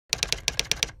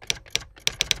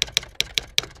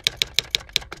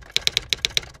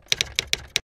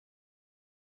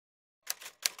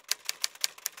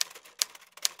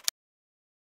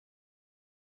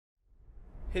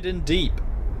Hidden Deep.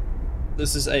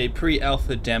 This is a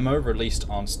pre-alpha demo released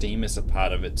on Steam as a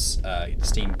part of its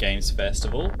Steam Games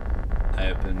Festival. I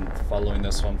have been following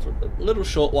this one for a little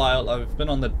short while. I've been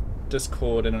on the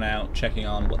Discord in and out, checking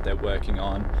on what they're working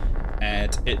on,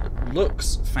 and it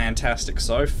looks fantastic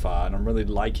so far, and I'm really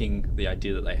liking the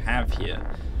idea that they have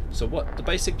here. So what the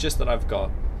basic gist that I've got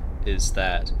is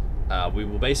that we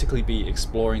will basically be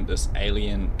exploring this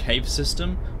alien cave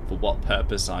system. For what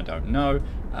purpose, I don't know,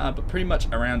 but pretty much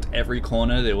around every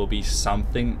corner there will be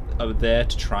something over there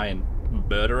to try and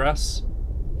murder us.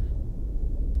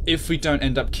 If we don't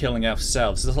end up killing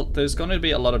ourselves, there's going to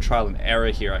be a lot of trial and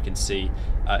error here, I can see,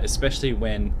 especially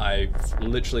when I've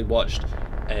literally watched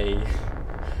a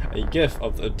gif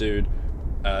of a dude.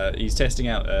 He's testing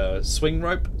out a swing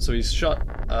rope, so he's shot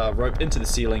a rope into the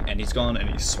ceiling and he's gone and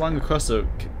he's swung across a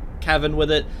cavern with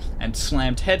it and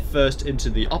slammed headfirst into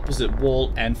the opposite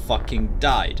wall and fucking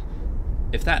died.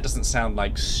 If that doesn't sound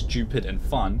like stupid and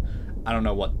fun, I don't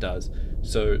know what does.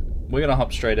 So we're gonna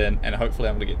hop straight in, and hopefully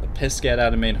I'm gonna get the piss scared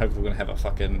out of me, and hopefully we're gonna have a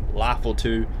fucking laugh or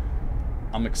two.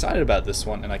 I'm excited about this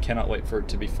one, and I cannot wait for it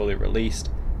to be fully released.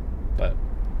 But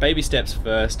baby steps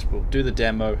first. We'll do the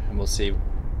demo, and we'll see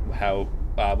how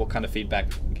what kind of feedback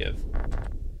we can give.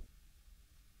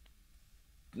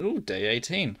 Ooh, day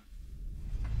 18.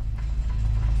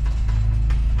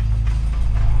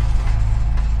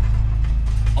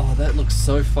 Oh, that looks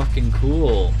so fucking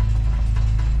cool.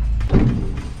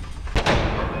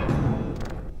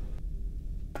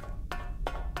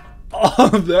 Oh,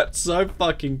 that's so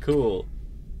fucking cool.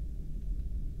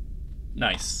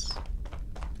 Nice.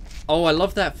 Oh, I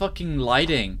love that fucking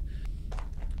lighting.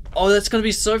 Oh, that's gonna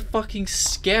be so fucking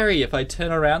scary if I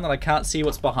turn around and I can't see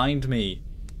what's behind me.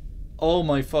 Oh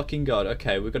my fucking god.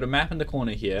 Okay, we've got a map in the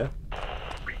corner here.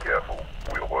 Be careful.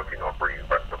 We're working on bringing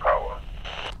back the power.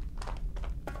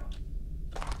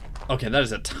 Okay, that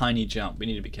is a tiny jump. We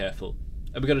need to be careful.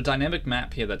 We've got a dynamic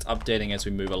map here that's updating as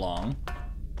we move along.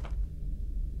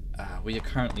 We are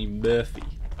currently Murphy,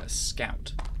 a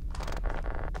scout.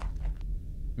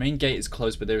 Main gate is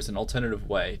closed, but there is an alternative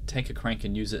way. Take a crank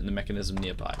and use it in the mechanism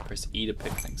nearby. Press E to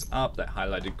pick things up. That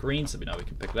highlighted green, so we know we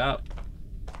can pick it up.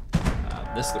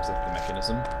 This looks like the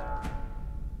mechanism.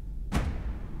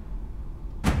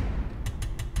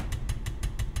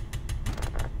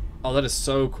 Oh, that is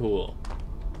so cool.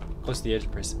 Close to the edge,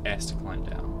 press S to climb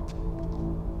down.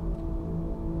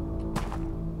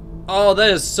 Oh,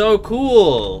 that is so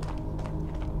cool!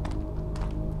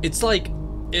 It's like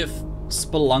if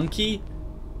Spelunky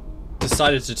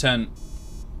decided to turn...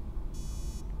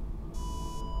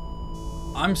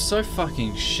 I'm so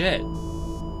fucking shit.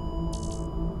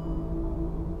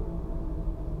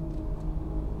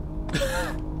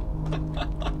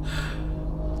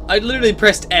 I literally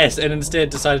pressed S and instead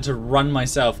decided to run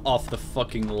myself off the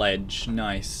fucking ledge.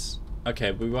 Nice.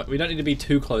 Okay, we don't need to be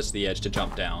too close to the edge to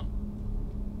jump down.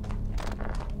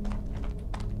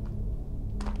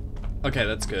 Okay,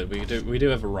 that's good. We do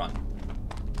have a run.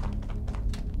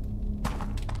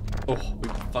 Oh, we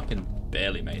fucking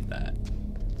barely made that.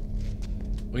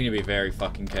 We need to be very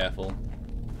fucking careful.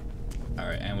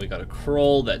 Alright, and we got a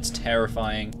crawl that's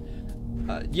terrifying.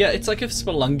 Yeah, it's like if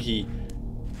Spelunky,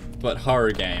 but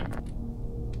horror game.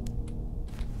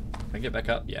 Can I get back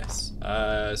up? Yes.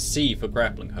 C for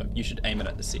grappling hook. You should aim it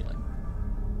at the ceiling.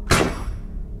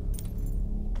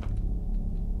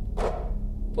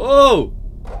 Whoa!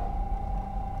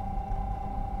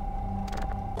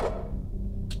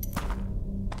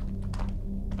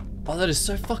 Oh, that is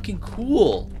so fucking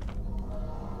cool.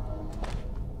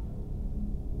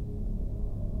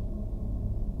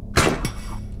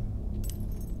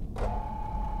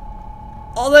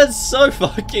 Oh, that's so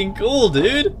fucking cool,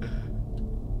 dude.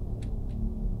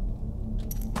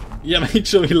 Yeah, make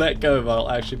sure we let go while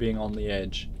actually being on the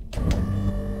edge.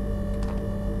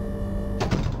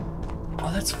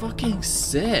 Oh, that's fucking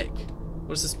sick. What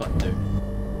does this button do?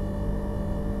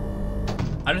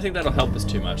 I don't think that'll help us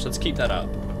too much. Let's keep that up.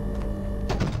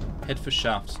 Head for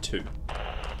shaft 2.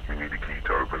 We need a key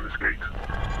to open this gate.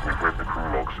 We've read the crew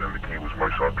logs and the key was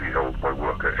most likely held by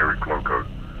worker Eric Loco.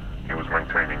 He was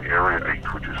maintaining Area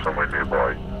 8, which is somewhere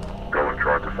nearby. Go and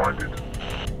try to find it.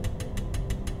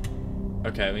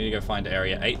 Okay, we need to go find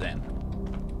Area 8 then.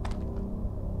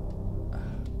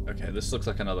 Okay, this looks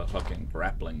like another fucking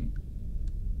grappling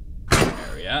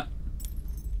area.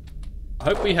 I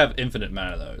hope we have infinite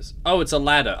amount of those. Oh, it's a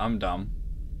ladder. I'm dumb.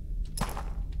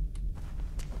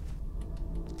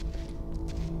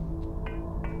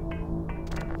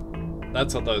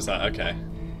 That's what those are. Okay.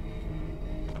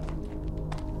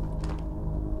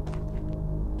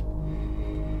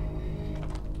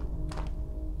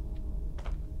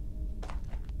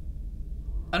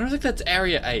 I don't think that's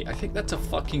area 8. I think that's a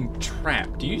fucking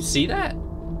trap. Do you see that?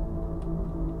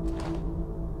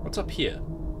 What's up here?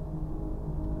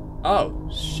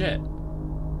 Oh, shit.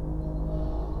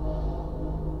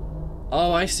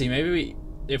 Oh, I see. Maybe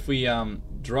if we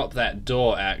drop that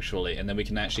door actually, and then we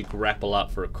can actually grapple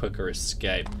up for a quicker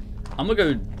escape. I'm gonna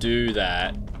go do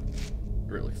that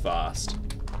really fast.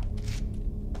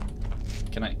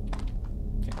 Can I?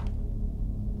 Okay.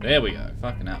 There we go.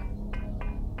 Fucking hell.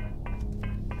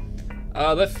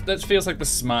 That feels like the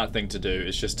smart thing to do.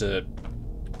 Is just to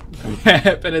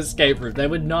have an escape route. They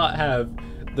would not have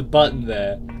the button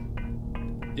there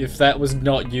if that was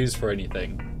not used for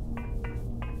anything.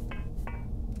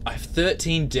 I have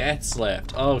 13 deaths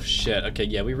left. Oh shit. Okay,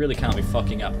 yeah, we really can't be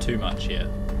fucking up too much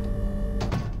here.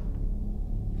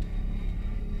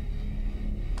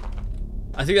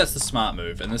 I think that's the smart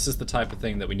move, and this is the type of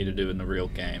thing that we need to do in the real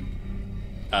game.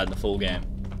 In the full game.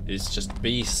 Is just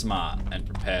be smart and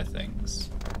prepare things.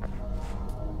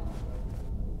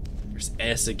 There's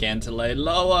S again to lay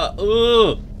lower.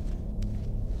 Ooh!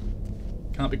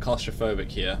 Can't be claustrophobic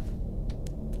here.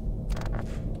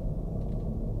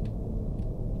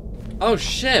 Oh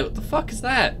shit, what the fuck is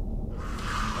that?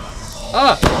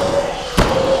 Ah! Ah!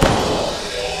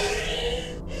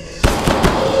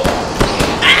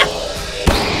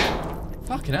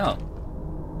 Fucking hell.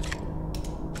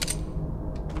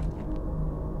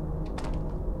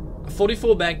 A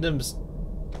 44 Magnum's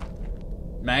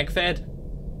mag-fed?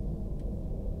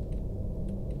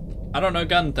 I don't know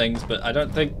gun things, but I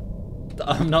don't think...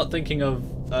 I'm not thinking of,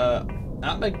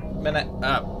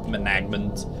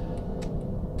 Menagmans.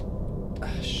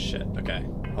 Shit, okay,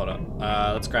 hold up.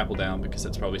 Let's grapple down because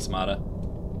it's probably smarter.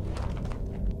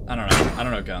 I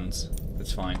don't know guns.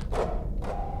 It's fine.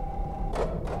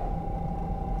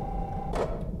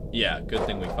 Yeah, good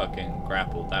thing we fucking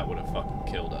grappled. That would have fucking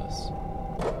killed us.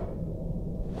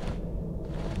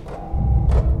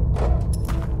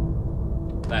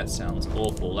 That sounds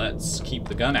awful. Let's keep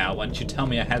the gun out. Why didn't you tell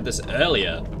me I had this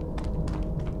earlier?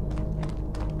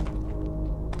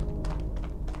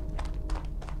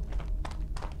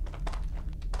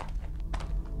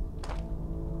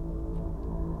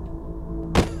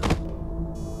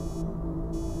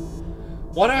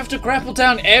 Why do I have to grapple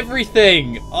down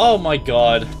everything? Oh my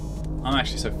god. I'm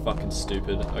actually so fucking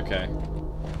stupid. Okay.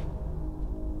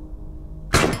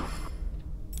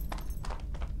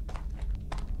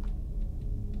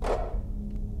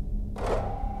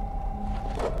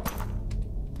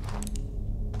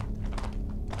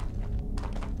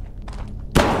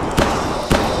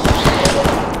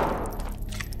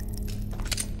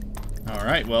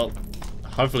 Alright, well,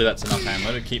 hopefully that's enough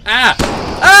ammo to keep... Ah!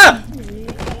 Ah!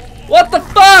 What the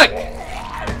fuck?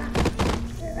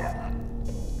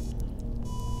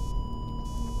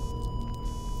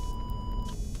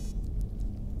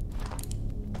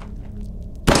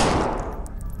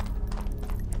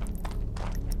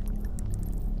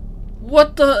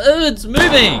 What the? It's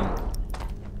moving!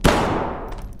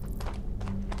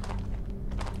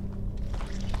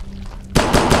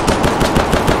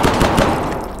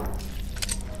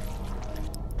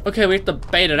 Okay, we have to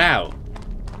bait it out.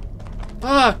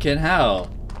 Fucking hell.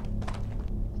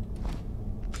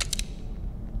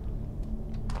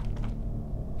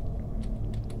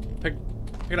 Pick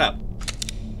it up.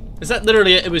 Is that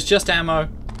literally it? It was just ammo?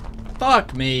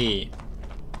 Fuck me.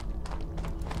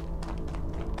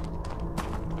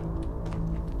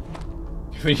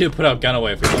 We need to put our gun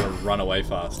away if we want to run away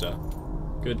faster.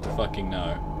 Good to fucking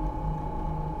know.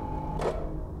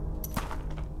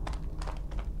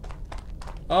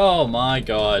 Oh my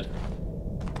god.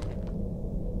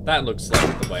 That looks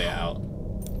like the way out.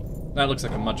 That looks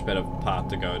like a much better path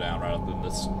to go down rather than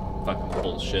this fucking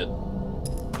bullshit.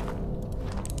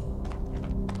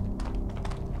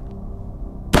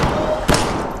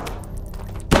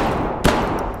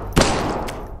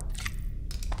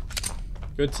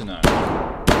 Good to know.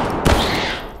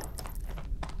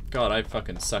 God, I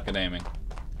fucking suck at aiming.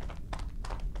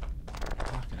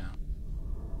 Fucking hell.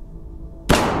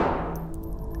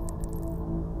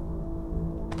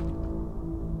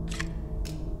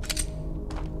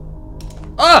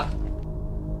 Ah!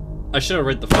 I should have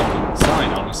read the fucking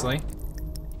sign, honestly.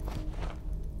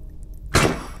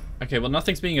 Okay, well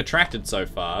nothing's being attracted so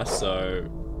far, so...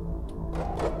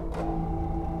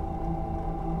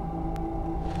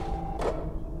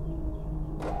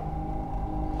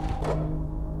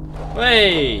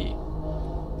 Hey!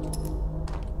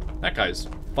 That guy's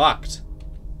fucked.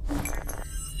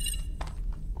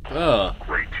 Ugh.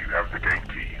 Great, you have the gate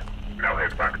key. Now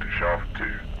head back to shaft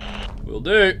 2. Will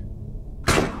do.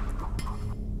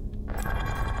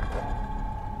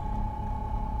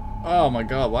 Oh my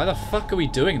god, why the fuck are we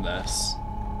doing this?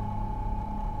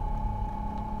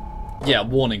 Yeah,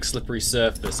 warning, slippery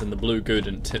surface, and the blue goo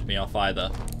didn't tip me off either.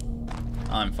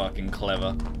 I'm fucking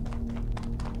clever.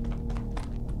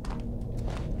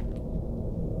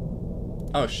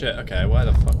 Oh shit, okay, why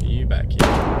the fuck are you back here?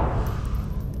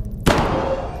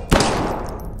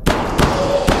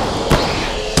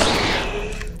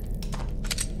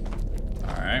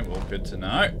 Alright, well, good to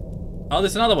know. Oh,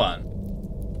 there's another one.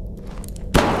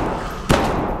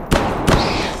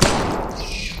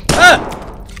 Ah!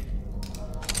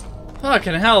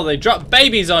 Fucking hell, they drop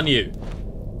babies on you!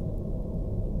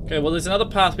 Okay, well there's another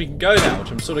path we can go down,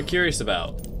 which I'm sort of curious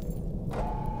about.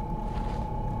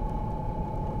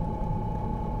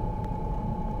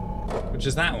 Which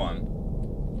is that one.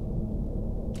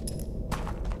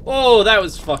 Oh, that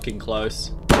was fucking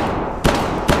close.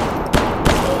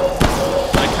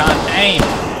 I can't aim.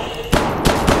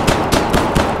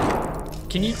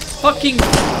 Can you fucking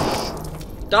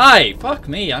die? Fuck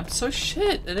me, I'm so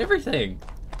shit at everything.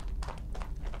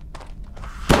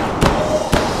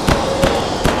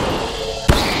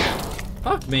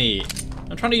 Fuck me.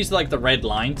 I'm trying to use like the red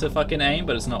line to fucking aim,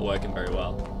 but it's not working very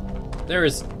well. There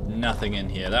is nothing in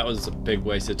here. That was a big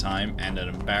waste of time and an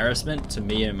embarrassment to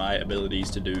me and my abilities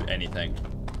to do anything.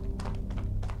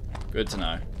 Good to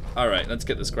know. Alright, let's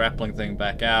get this grappling thing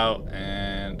back out,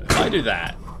 and if I do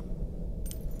that...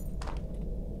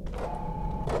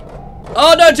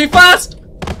 Oh no, too fast!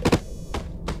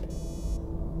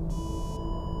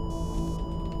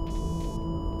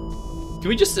 Can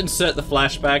we just insert the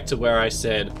flashback to where I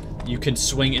said you can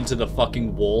swing into the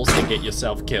fucking walls to get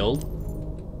yourself killed?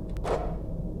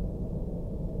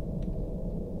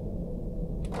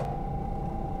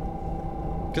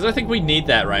 Because I think we need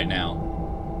that right now.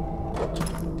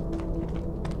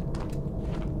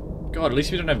 God, at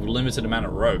least we don't have a limited amount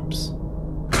of ropes.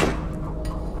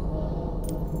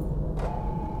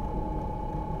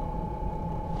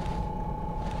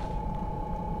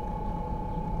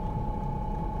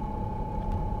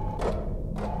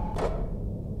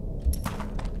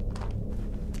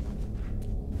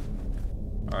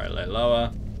 Alright, lay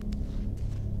lower.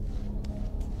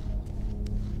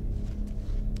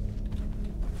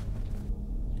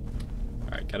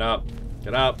 Alright, get up.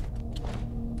 Get up.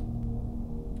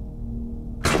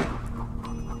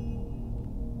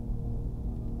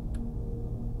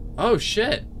 Oh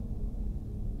shit!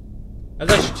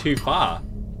 That's actually too far.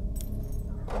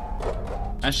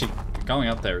 Actually, going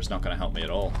up there is not going to help me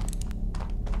at all.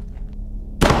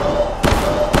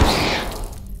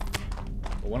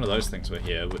 Well, one of those things were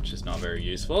here, which is not very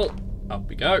useful. Up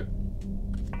we go.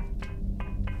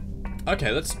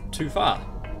 Okay, that's too far.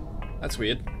 That's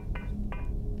weird.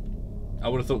 I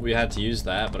would have thought we had to use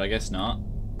that, but I guess not.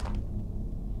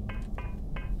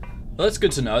 Well, that's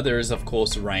good to know. There is, of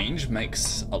course, range.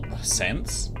 Makes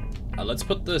sense. Let's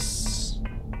put this...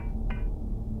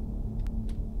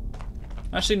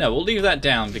 Actually, no. We'll leave that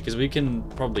down because we can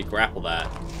probably grapple that.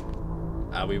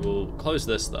 We will close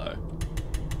this, though.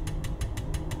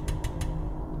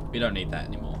 We don't need that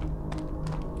anymore.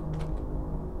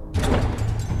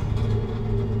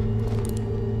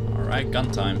 Alright, gun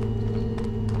time.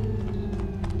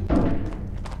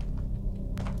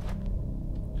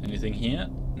 Anything here?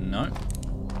 No.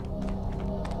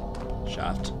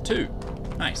 Shaft 2.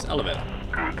 Nice, elevator.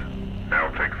 Good. Now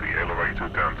take the elevator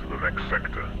down to the next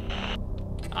sector.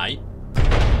 Aye.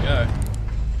 Go.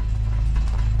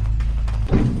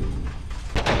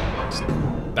 Just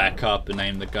back up and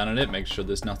aim the gun at it. Make sure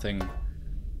there's nothing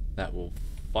that will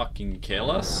fucking kill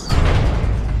us.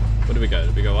 Where do we go?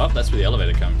 Did we go up? That's where the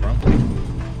elevator came from.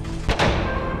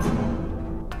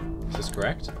 Is this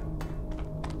correct?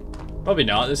 Probably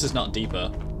not. This is not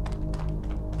deeper.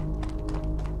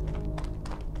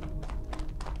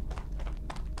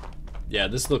 Yeah,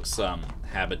 this looks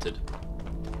habited.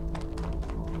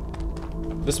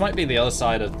 This might be the other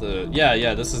side of the...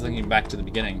 Yeah, this is looking back to the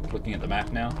beginning. Looking at the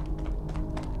map now.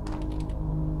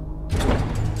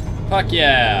 Fuck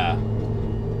yeah!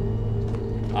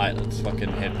 Alright, let's fucking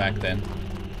head back then.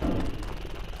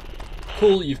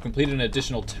 Cool, you've completed an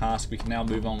additional task. We can now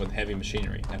move on with heavy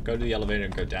machinery. Now go to the elevator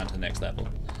and go down to the next level.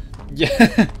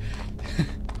 Yeah.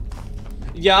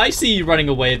 Yeah, I see you running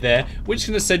away there. We're just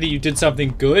gonna say that you did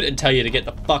something good and tell you to get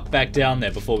the fuck back down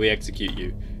there before we execute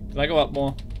you. Can I go up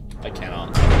more? I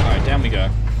cannot. Alright, down we go.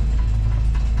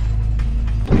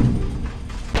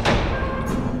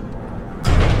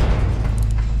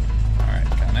 Alright,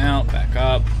 come out, back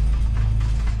up.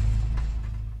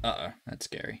 Uh-oh, that's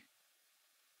scary.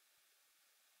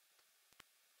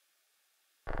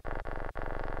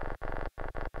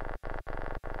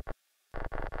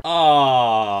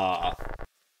 Ah.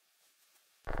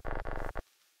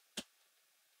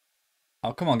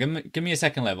 Oh, come on, give me a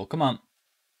second level. Come on.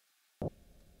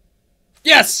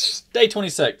 Yes! Day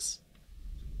 26.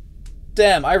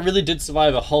 Damn, I really did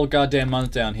survive a whole goddamn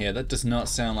month down here. That does not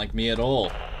sound like me at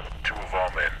all. Two of our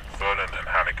men, Vernon and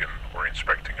Hannigan, were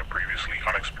inspecting a previously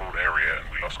unexplored area and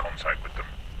we lost contact with them.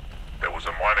 There was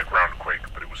a minor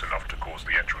groundquake, but it was enough to cause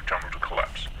the entry tunnel to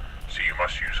collapse, so you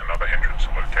must use another entrance to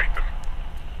locate them.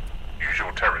 Use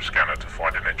your terror scanner to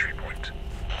find an entry point.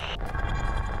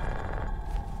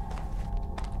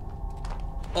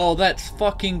 Oh, that's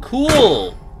fucking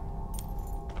cool!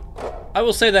 I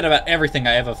will say that about everything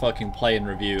I ever fucking play and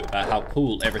review, about how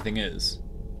cool everything is.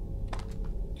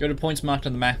 Go to points marked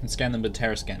on the map and scan them with a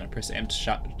terror scanner. Press M to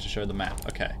show the map.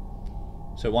 Okay.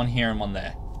 So one here and one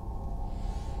there.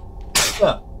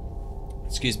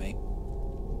 Excuse me.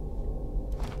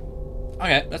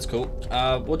 Okay, that's cool.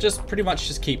 We'll just pretty much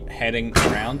just keep heading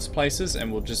around places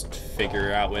and we'll just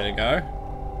figure out where to go.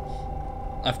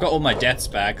 I've got all my deaths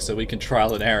back, so we can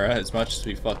trial and error as much as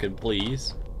we fucking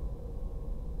please.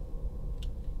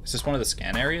 Is this one of the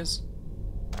scan areas?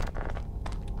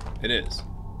 It is.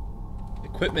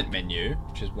 Equipment menu,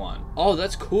 which is one. Oh,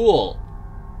 that's cool!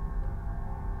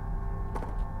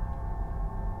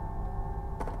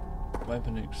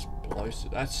 Weapon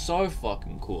explosive. That's so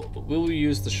fucking cool. But will we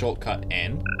use the shortcut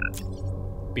N?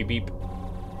 Beep beep.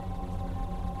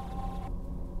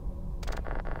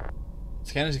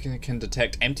 Scanners can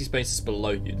detect empty spaces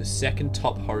below you. The second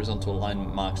top horizontal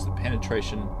line marks the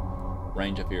penetration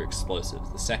range of your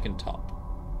explosives. The second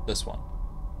top. This one.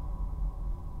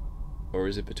 Or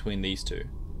is it between these two?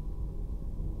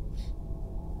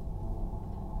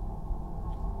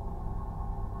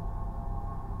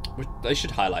 They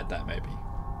should highlight that maybe.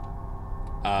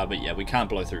 But yeah, we can't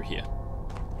blow through here.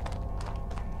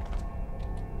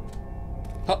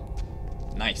 Huh.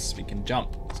 Nice, we can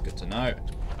jump. That's good to know.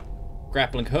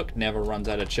 Grappling hook never runs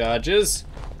out of charges.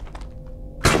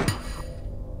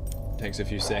 Takes a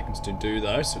few seconds to do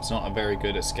though, so it's not a very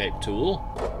good escape tool.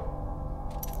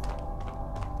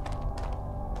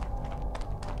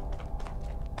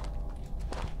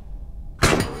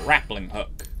 Grappling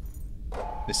hook.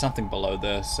 There's something below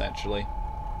this, actually.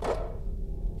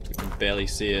 We can barely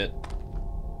see it.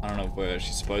 I don't know if we're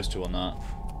actually supposed to or not.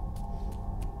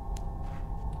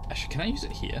 Actually, can I use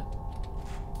it here?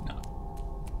 No.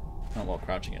 Not while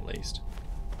crouching, at least.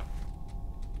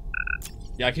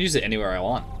 Yeah, I can use it anywhere I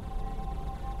want.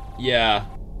 Yeah.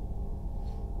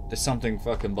 There's something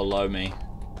fucking below me.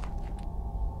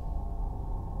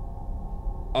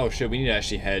 Oh shit, we need to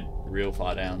actually head real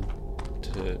far down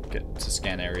to get to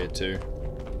scan area 2.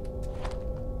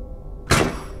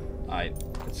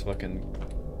 Let's fucking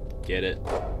get it.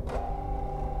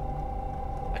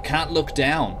 I can't look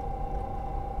down.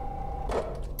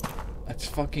 That's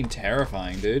fucking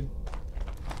terrifying, dude.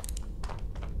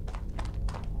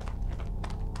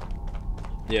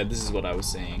 Yeah, this is what I was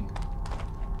seeing.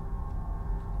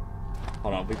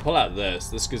 Hold on, if we pull out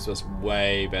this gives us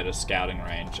way better scouting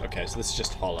range. Okay, so this is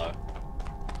just hollow.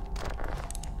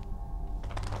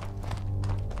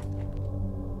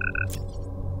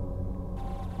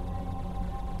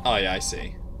 Oh yeah, I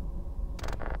see.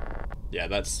 Yeah,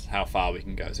 that's how far we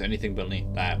can go. So anything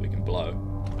beneath that we can blow.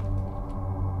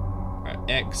 Alright,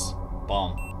 X,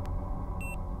 bomb.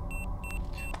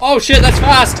 Oh shit, that's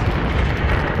fast!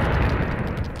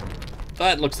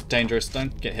 That looks dangerous.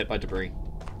 Don't get hit by debris.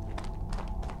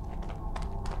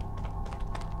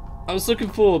 I was looking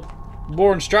for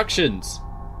more instructions.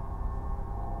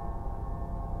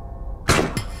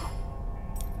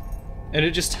 And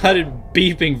it just started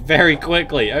beeping very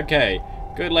quickly. Okay,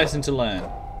 good lesson to learn.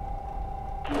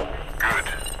 Good.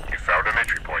 You found an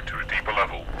entry point to a deeper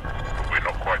level, but we're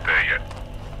not quite there yet.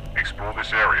 Explore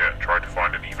this area and try to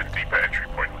find an even deeper entry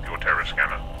point with your terror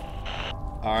scanner.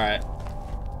 Alright.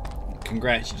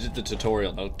 Congrats, you did the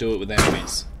tutorial. I'll do it with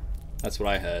enemies. That's what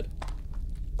I heard.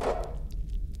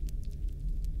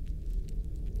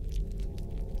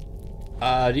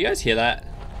 Do you guys hear that?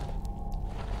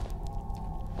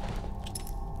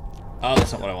 Oh,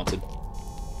 that's not what I wanted.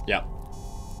 Yep.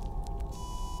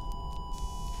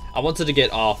 I wanted to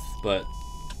get off, but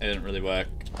it didn't really work.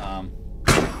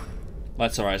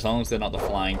 That's alright, as long as they're not the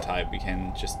flying type, we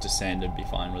can just descend and be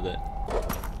fine with it.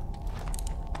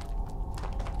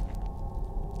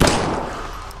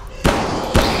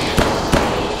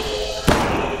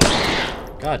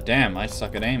 God damn, I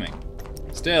suck at aiming.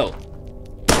 Still.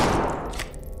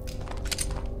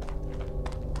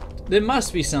 There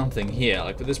must be something here,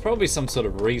 like there's probably some sort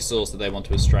of resource that they want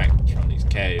to extract from these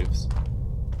caves.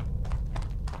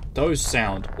 Those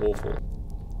sound awful.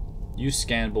 Use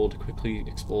scan ball to quickly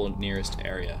explore nearest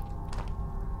area.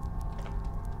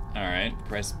 Alright,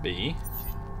 press B.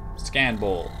 Scan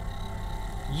ball.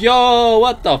 Yo,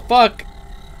 what the fuck?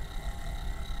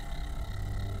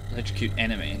 Electrocute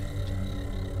enemy.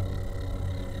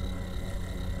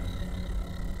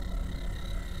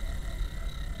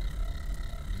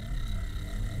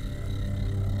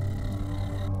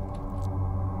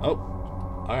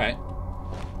 Oh, alright.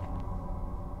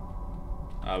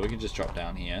 We can just drop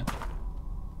down here.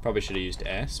 Probably should have used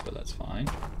S, but that's fine.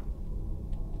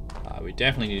 We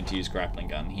definitely need to use grappling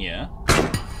gun here.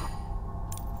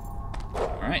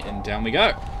 Alright, and down we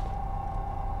go.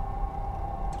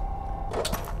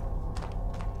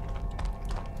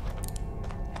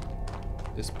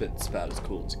 This bit's about as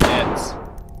cool as it gets.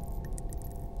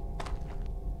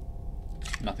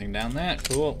 Nothing down there,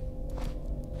 cool.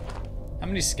 How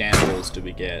many scan balls do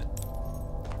we get?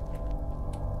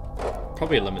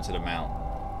 Probably a limited amount.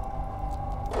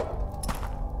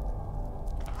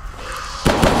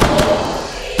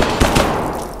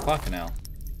 Fucking hell.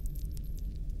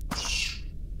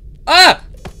 Ah!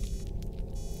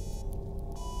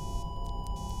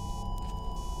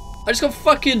 I just got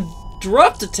fucking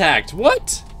dropped attacked.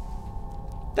 What?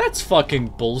 That's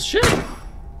fucking bullshit.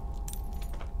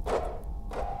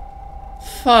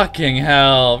 Fucking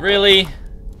hell, really?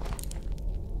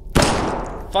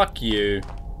 Fuck you.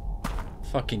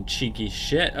 Fucking cheeky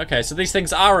shit. Okay, so these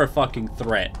things are a fucking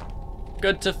threat.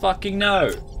 Good to fucking know.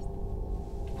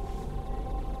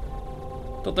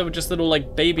 Thought they were just little,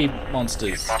 like, baby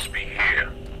monsters. It must be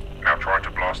here. Now try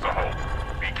to blast a hole.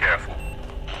 Be careful.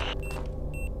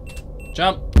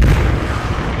 Jump.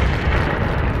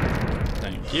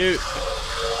 Thank you.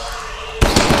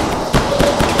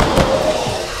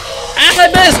 Ah, I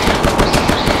missed!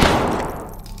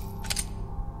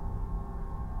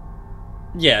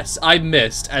 Yes, I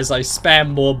missed as I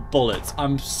spam more bullets.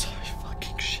 I'm so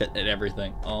fucking shit at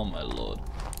everything. Oh my lord.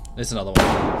 There's another one.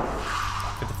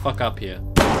 Get the fuck up here.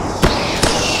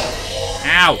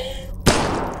 Ow!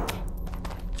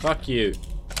 Fuck you.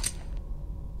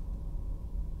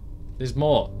 There's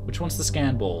more. Which one's the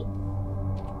scan ball?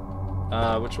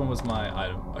 Which one was my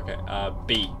item? Okay,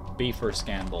 B. B for a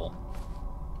scan ball.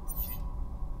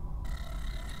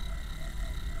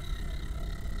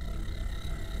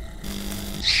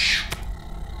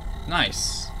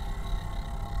 Nice.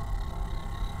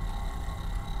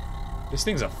 These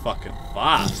things are fucking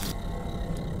fast.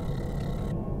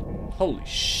 Holy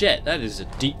shit, that is a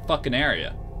deep fucking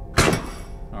area.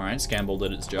 Alright, scan ball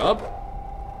did its job.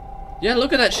 Yeah,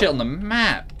 look at that shit on the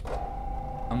map.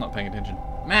 I'm not paying attention.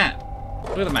 Map.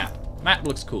 Look at the map. Map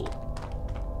looks cool.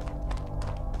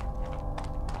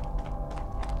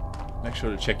 Make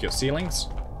sure to check your ceilings.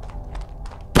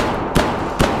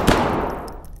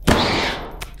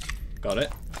 Got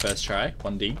it. First try.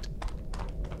 One deed.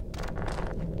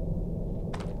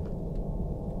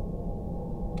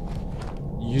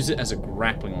 Use it as a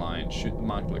grappling line. Shoot the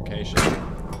marked location.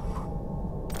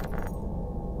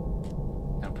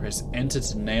 Now press enter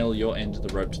to nail your end of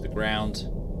the rope to the ground.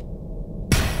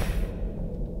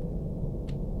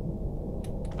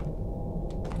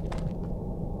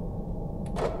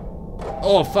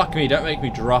 Oh, fuck me. Don't make me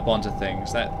drop onto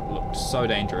things. That looked so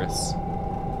dangerous.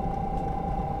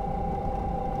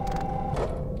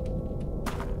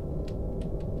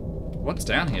 What's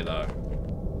down here, though?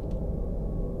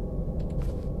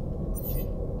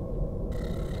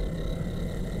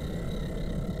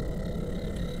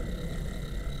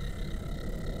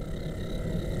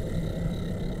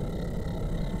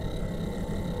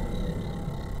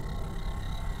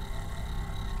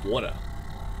 Water.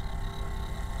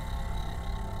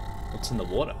 What's in the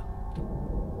water?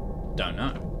 Don't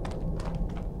know.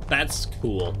 That's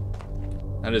cool.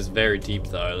 That is very deep,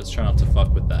 though. Let's try not to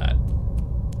fuck with that.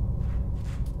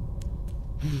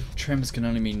 Tremors can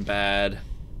only mean bad.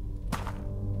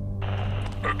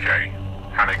 Okay.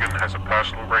 Hannigan has a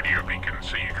personal radio beacon,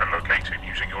 so you can locate it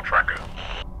using your tracker.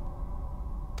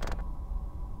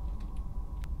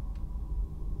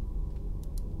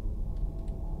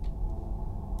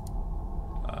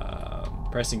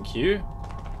 Pressing Q.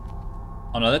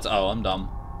 Oh no, that's... Oh, I'm dumb.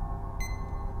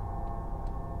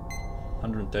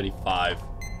 135.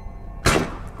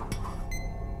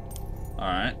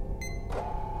 Alright.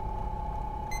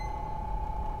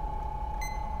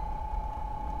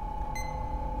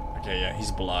 Okay, yeah,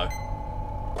 he's below.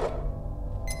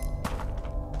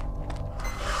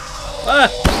 Ah!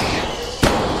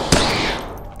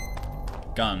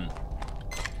 Gun.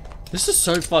 This is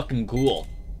so fucking cool.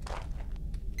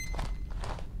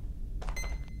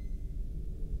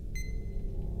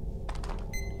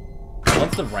 I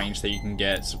love the range that you can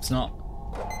get, so it's not...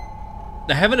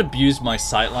 They haven't abused my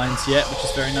sightlines yet, which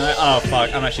is very nice. Oh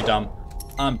fuck, I'm actually dumb.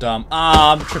 I'm dumb.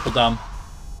 Ah, I'm triple dumb.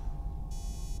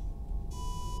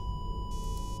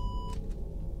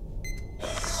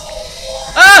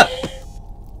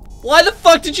 Why the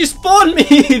fuck did you spawn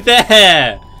me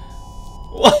there?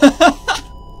 What?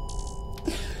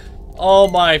 Oh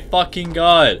my fucking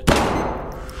god.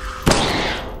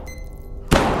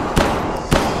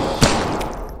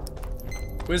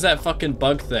 Where's that fucking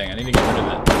bug thing? I need to get rid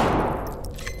of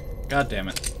it. God damn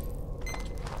it.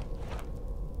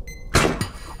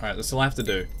 Alright, this will have to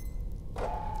do.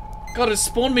 God, it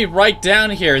spawned me right down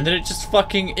here and then it just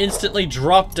fucking instantly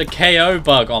dropped a KO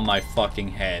bug on my fucking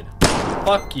head.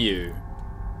 Fuck you.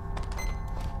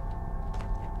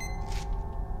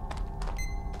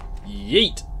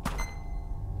 Yeet.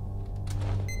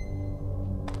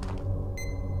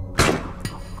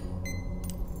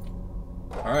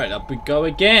 Alright, up we go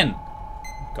again.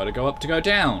 Gotta go up to go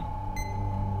down.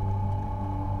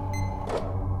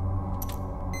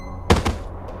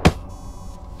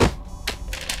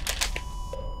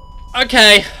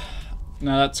 Okay.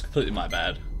 No, that's completely my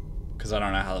bad. Because I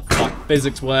don't know how the fuck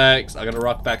physics works. I gotta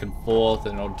rock back and forth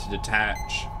in order to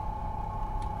detach.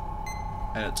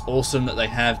 And it's awesome that they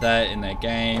have that in their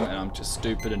game, and I'm just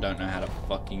stupid and don't know how to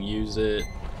fucking use it.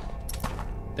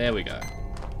 There we go.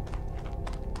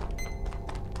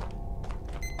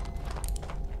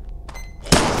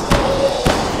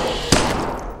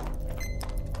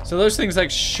 So those things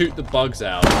like shoot the bugs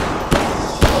out.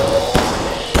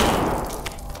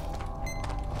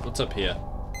 What's up here?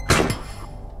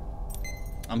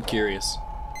 I'm curious.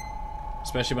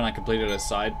 Especially when I completed a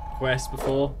side quest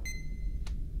before.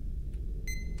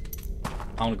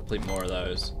 I want to complete more of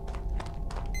those.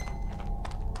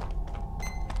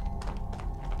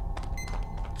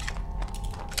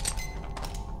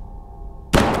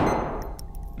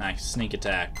 Nice, sneak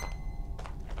attack.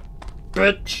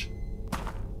 Bitch!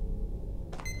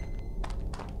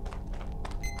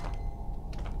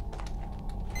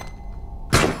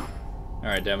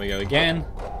 Alright, down we go again.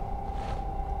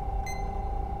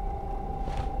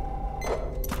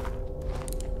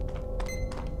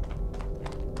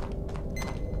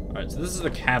 Alright, so this is the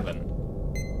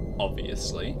cavern,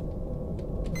 obviously.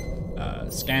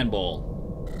 Scan ball.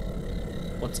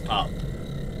 What's up?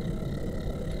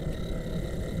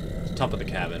 Top of the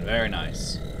cavern, very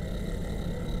nice.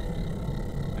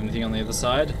 Anything on the other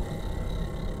side?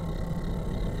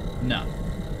 No.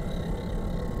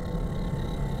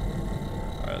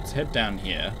 Alright, let's head down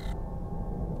here.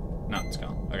 No, it's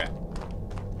gone. Okay.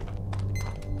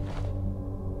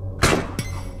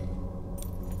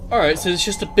 Alright, so it's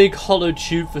just a big hollow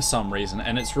tube for some reason,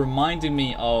 and it's reminding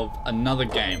me of another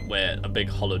game where a big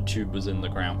hollow tube was in the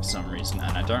ground for some reason,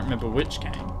 and I don't remember which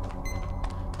game.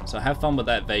 So have fun with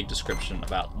that vague description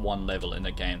about one level in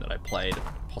a game that I played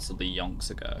possibly yonks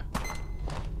ago.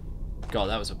 God,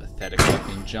 that was a pathetic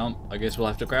fucking jump. I guess we'll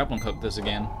have to grappling hook this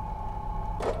again.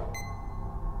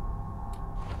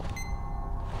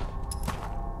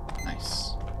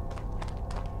 Nice.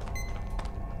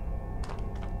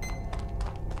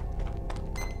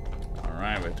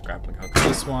 Alright, we have to grappling hook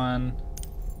this one.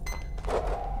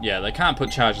 Yeah, they can't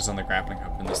put charges on the grappling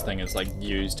hook when this thing is like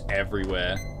used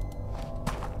everywhere.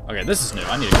 Okay, this is new.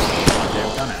 I need to get this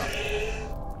goddamn gun out.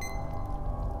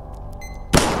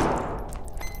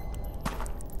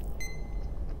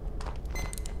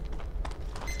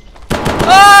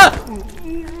 Ah!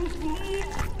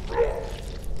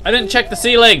 I didn't check the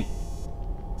ceiling.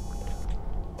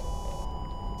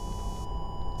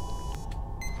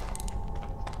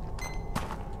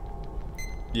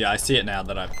 Yeah, I see it now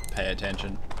that I pay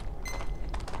attention.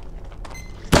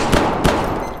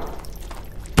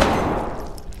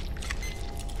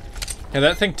 Yeah,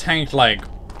 that thing tanked like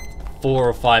 4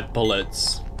 or 5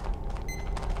 bullets.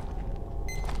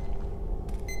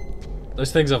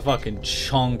 Those things are fucking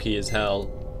chonky as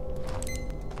hell.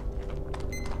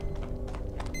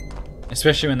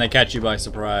 Especially when they catch you by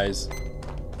surprise.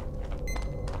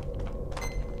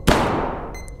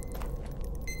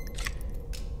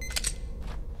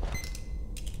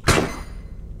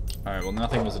 Alright, well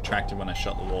nothing was attractive when I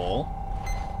shot the wall.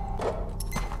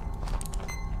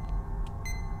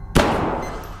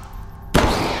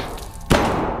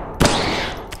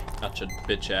 Such a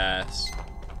bitch ass.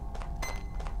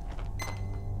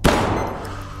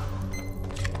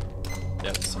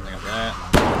 Yep, something up there.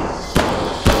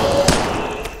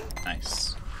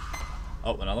 Nice.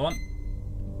 Oh, another one.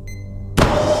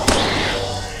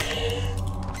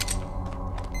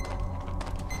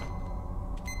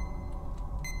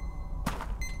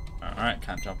 Alright,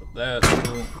 can't jump up there. That's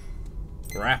cool.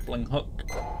 Grappling hook.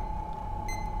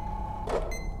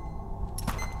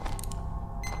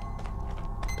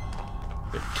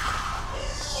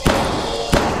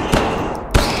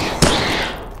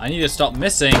 I need to stop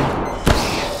missing.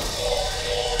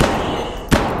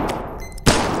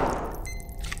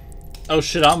 Oh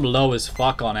shit, I'm low as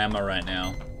fuck on ammo right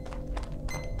now.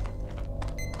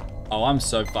 Oh, I'm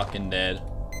so fucking dead.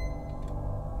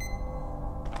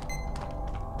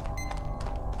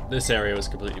 This area was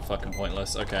completely fucking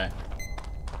pointless. Okay.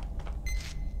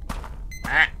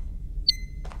 Ah!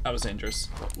 That was dangerous,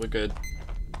 but we're good.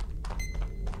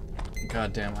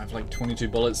 God damn, I have like 22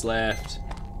 bullets left.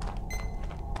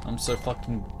 I'm so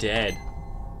fucking dead.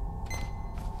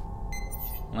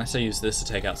 Unless I use this to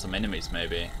take out some enemies,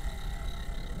 maybe.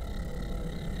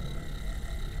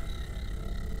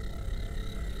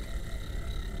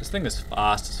 This thing is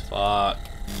fast as fuck.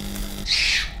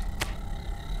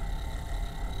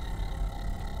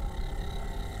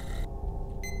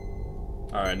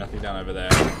 Alright, nothing down over there.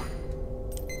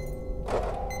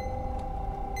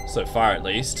 So far, at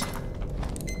least.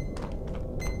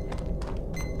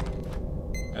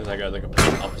 As I go the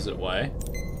complete opposite way.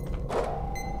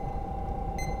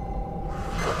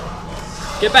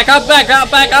 Get back up, back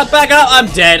up, back up, back up! I'm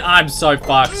dead. I'm so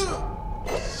fucked.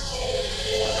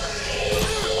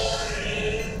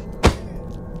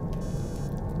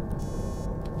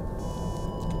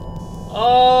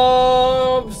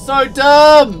 Oh, I'm so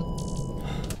dumb.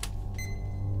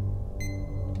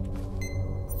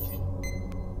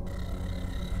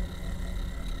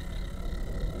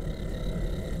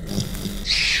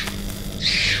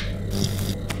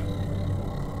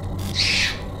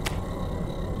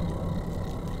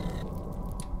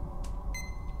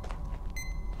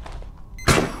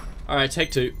 Alright,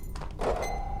 take two.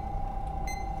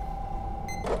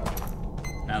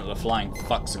 Now that the flying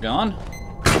fucks are gone.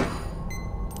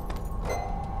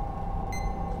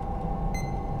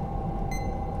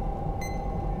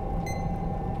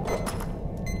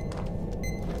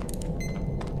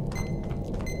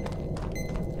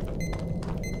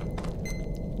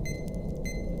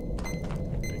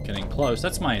 We're getting close.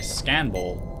 That's my scan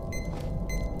ball.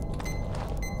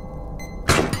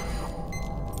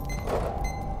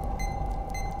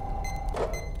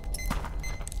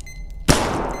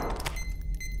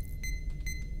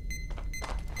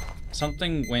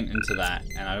 Something went into that,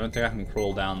 and I don't think I can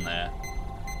crawl down there.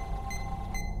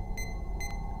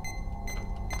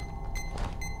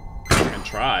 I can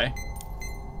try.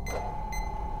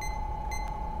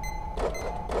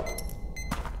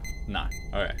 No.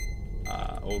 Okay.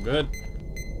 All good.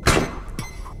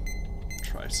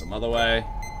 Try some other way.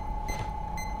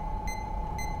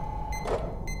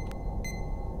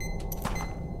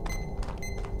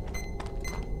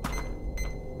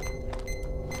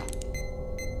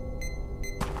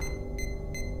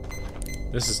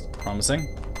 This is promising.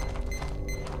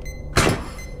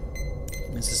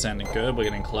 This is sounding good. We're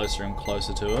getting closer and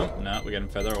closer to him. No, we're getting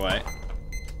further away.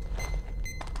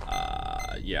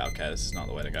 Yeah, okay, this is not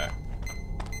the way to go.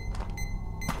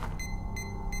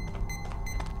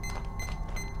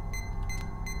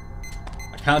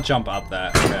 I can't jump up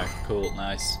that. Okay, cool,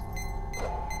 nice.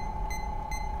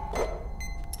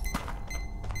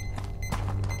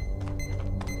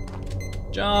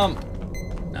 Jump!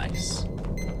 Nice.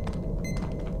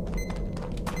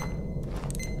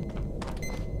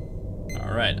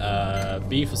 Alright,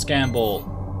 B for scan ball.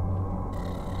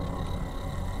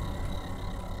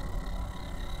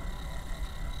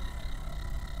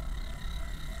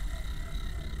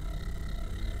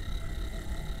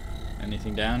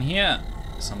 Anything down here?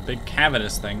 Some big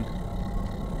cavernous thing.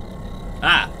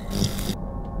 Ah!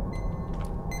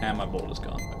 And my ball is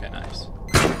gone. Okay, nice.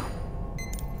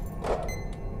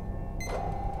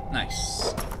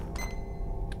 Nice.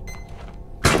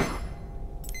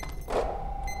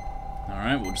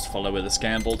 Alright, we'll just follow where the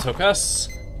scan ball took us.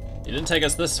 It didn't take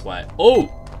us this way. Oh!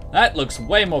 That looks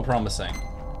way more promising.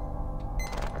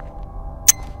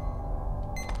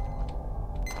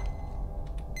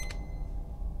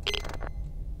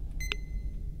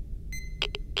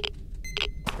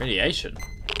 Radiation.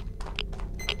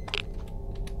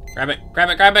 Grab it, grab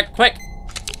it, grab it, quick!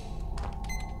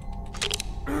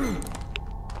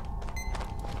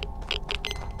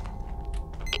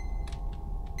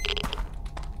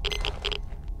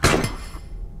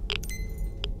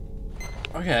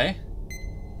 Okay.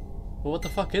 Well, what the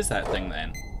fuck is that thing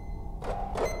then?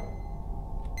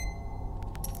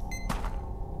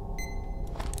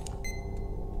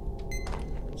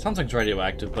 Something's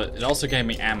radioactive, but it also gave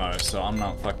me ammo, so I'm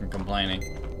not fucking complaining.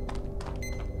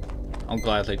 I'll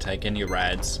gladly take any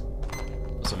rads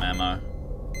for some ammo.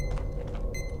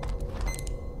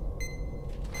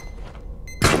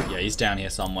 Yeah, he's down here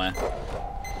somewhere.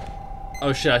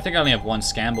 Oh shit, I think I only have one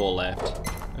scan ball left,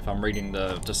 if I'm reading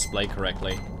the display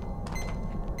correctly.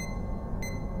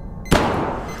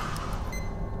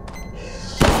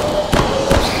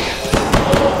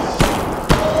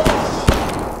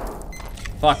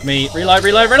 Fuck me. Reload,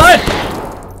 reload, reload!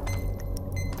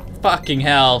 Fucking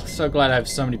hell. So glad I have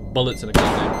so many bullets in a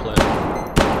goddamn clip.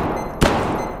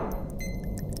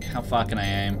 How far can I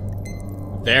aim?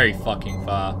 Very fucking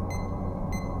far.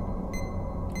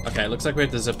 Okay, looks like we have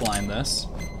to zipline this.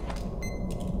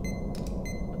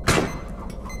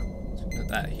 Put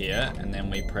that here, and then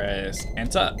we press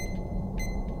enter.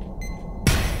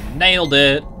 Nailed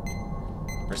it!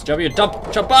 Press W,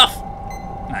 jump off!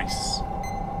 Nice.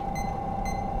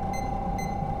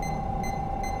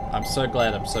 I'm so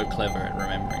glad I'm so clever at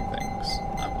remembering things.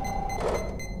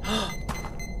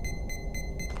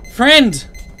 Friend!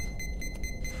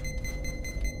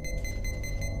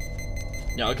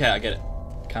 Yeah, okay, I get it.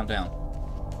 Calm down.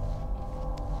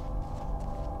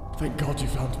 Thank God you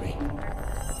found me.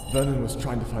 Vernon was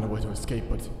trying to find a way to escape,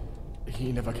 but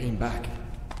he never came back.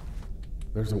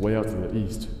 There's a way out to the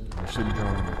east. I shouldn't draw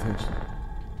any attention.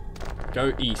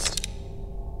 Go east.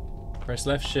 Press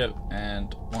left shift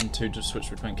and 1-2 to switch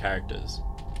between characters.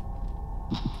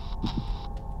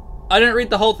 I didn't read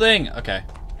the whole thing! Okay,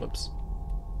 whoops.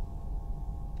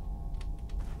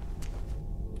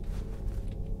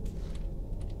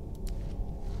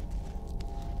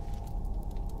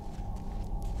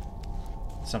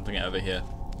 Something over here.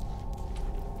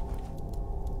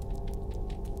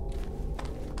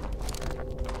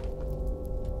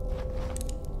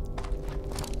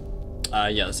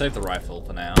 Yeah, let's save the rifle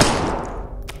for now.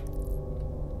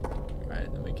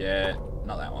 Right, then we get...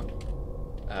 not that one.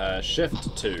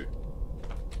 Shift 2.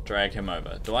 Drag him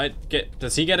over.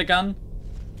 Does he get a gun?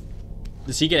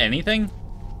 Does he get anything?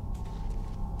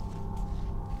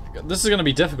 This is gonna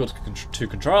be difficult to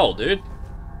control, dude.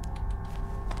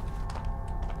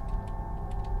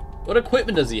 What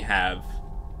equipment does he have?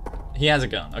 He has a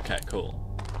gun. Okay, cool.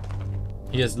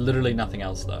 He has literally nothing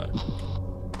else though.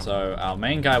 So our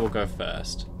main guy will go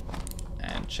first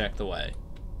and check the way.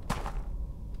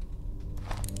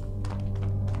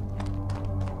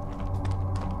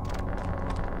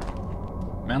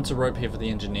 Mount a rope here for the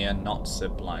engineer, not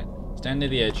zip line. Stand near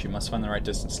the edge, you must find the right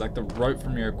distance. Select the rope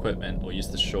from your equipment or use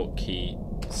the short key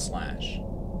 /.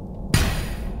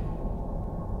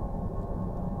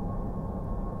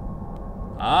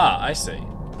 Ah, I see.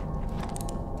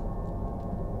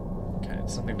 Okay,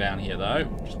 there's something down here though.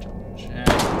 Just check.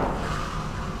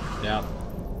 Yep.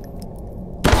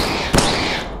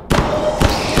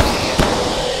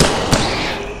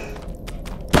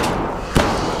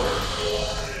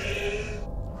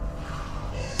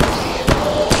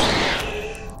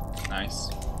 Nice.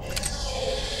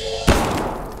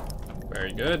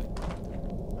 Very good.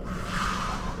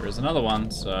 There is another one,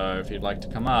 so if you'd like to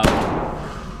come up.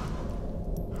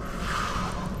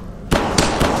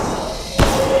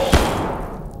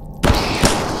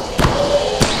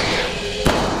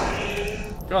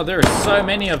 God, there are so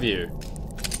many of you.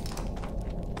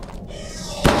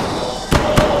 Is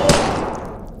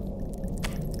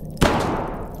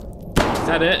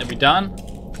that it? Are we done?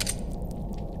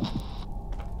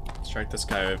 Let's drag this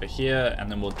guy over here, and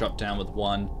then we'll drop down with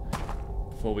one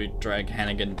before we drag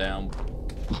Hannigan down.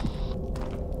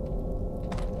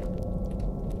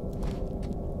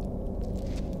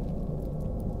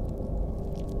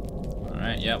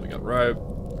 Alright, yeah, we got rope.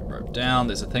 Rope down.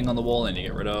 There's a thing on the wall I need to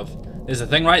get rid of. There's a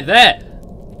thing right there!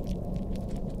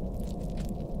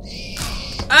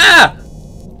 Ah!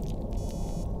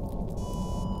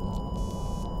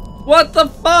 What the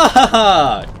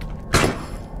fuck?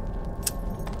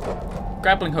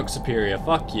 Grappling hook superior,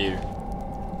 fuck you.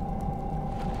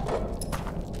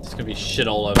 There's gonna be shit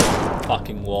all over the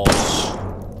fucking wall.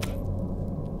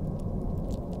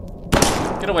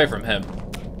 Get away from him.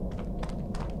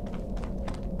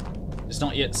 It's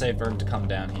not yet safe for him to come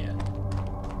down here.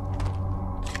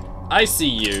 I see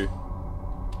you.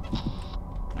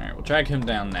 Alright, we'll drag him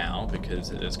down now because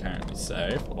it is currently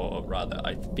safe, or rather,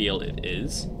 I feel it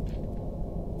is.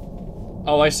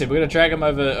 Oh, I see. We're gonna drag him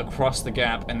over across the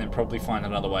gap and then probably find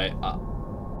another way up.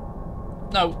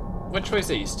 No, which way's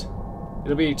east?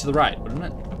 It'll be to the right, wouldn't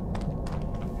it?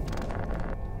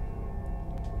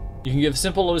 You can give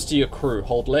simple orders to your crew.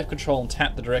 Hold left control and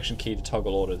tap the direction key to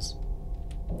toggle orders.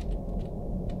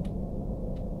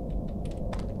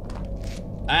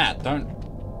 Ah, don't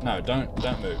move.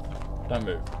 Don't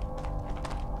move.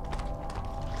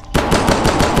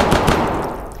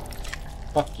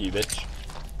 Fuck you, bitch.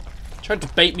 Tried to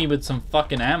bait me with some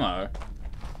fucking ammo.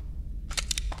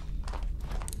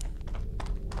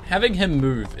 Having him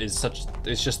move is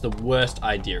just the worst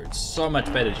idea. It's so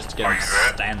much better just to get him to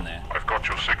stand there. I've got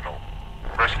your signal.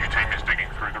 Rescue team is digging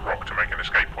through the rock to make an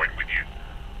escape point with you.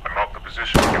 I marked the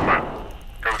position on your map.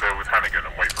 Go there with Hannigan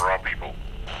and wait for our people.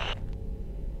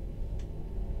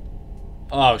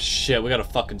 Oh shit, we gotta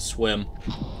fucking swim.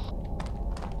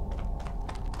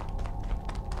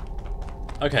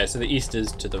 Okay, so the east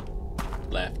is to the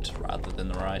left rather than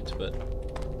the right, but...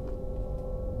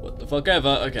 What the fuck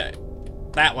ever? Okay.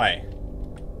 That way.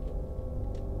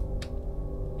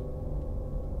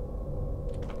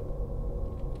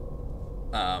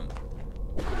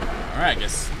 Alright, I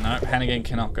guess... No, Hannigan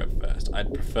cannot go first.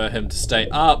 I'd prefer him to stay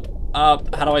up.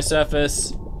 Up. How do I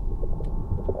surface?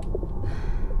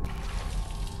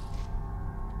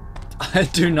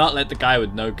 Do not let the guy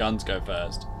with no guns go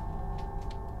first.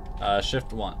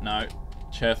 Shift 1. No.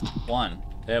 Shift 1.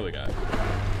 There we go.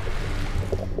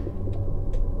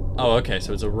 Oh, okay.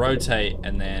 So it's a rotate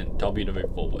and then W to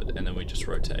move forward. And then we just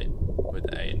rotate with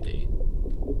A and D.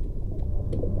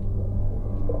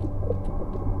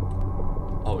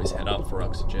 Always head up for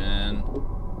oxygen.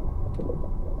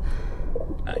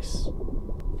 Nice.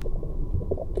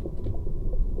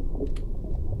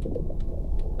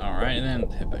 Alright, and then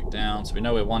head back down. So we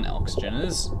know where one oxygen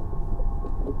is.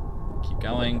 Keep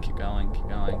going, keep going, keep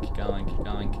going, keep going, keep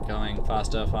going, keep going.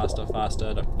 Faster, faster,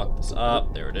 faster. Don't fuck this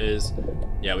up. There it is.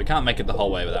 Yeah, we can't make it the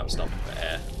whole way without stopping for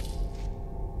air.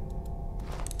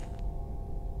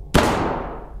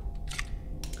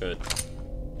 Good.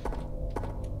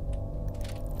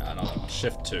 Another one.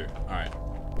 Shift 2. Alright.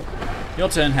 Your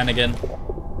turn, Hannigan.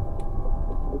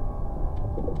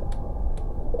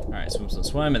 Alright, swim, swim,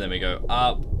 swim, and then we go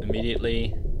up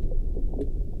immediately.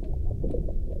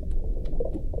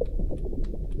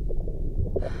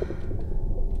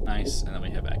 Nice, and then we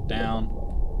head back down.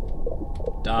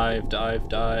 Dive, dive,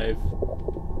 dive.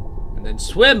 And then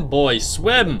swim, boy,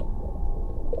 swim!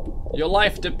 Your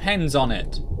life depends on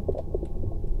it.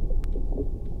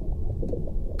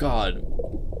 God.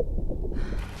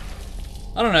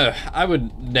 I don't know, I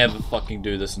would never fucking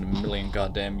do this in a million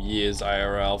goddamn years,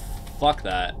 IRL. Fuck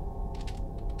that.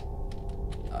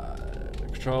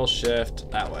 Control shift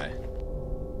that way.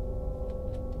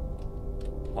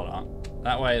 Hold on.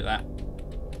 That way, that.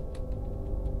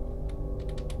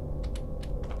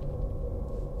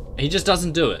 He just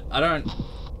doesn't do it. I don't.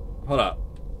 Hold up.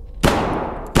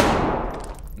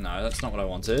 No, that's not what I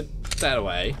wanted. That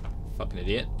away. Fucking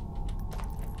idiot.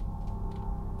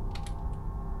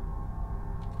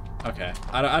 Okay.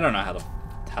 I don't know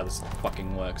how this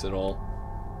fucking works at all.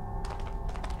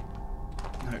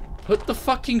 No, put the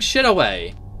fucking shit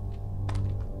away.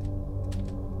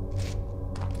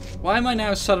 Why am I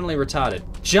now suddenly retarded?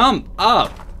 Jump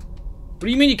up! What do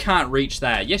you mean you can't reach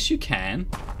that? Yes, you can.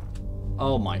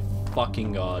 Oh my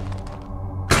fucking god.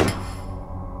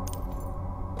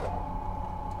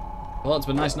 Well, it's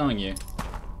been nice knowing you.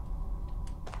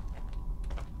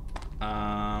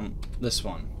 This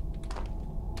one.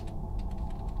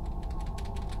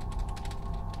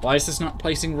 Why is this not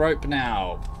placing rope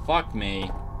now? Fuck me.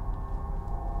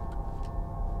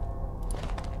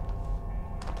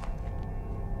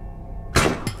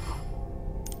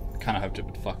 Kinda hoped it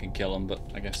would fucking kill him, but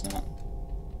I guess not.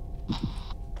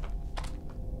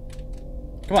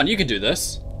 Come on, you can do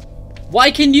this.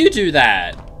 Why can you do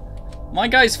that? My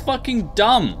guy's fucking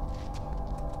dumb.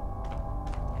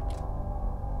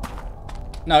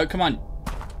 No, come on.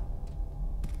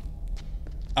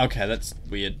 Okay, that's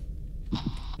weird.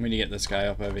 We need to get this guy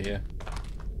up over here.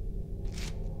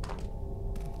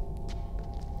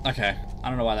 Okay, I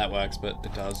don't know why that works, but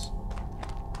it does.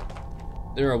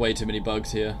 There are way too many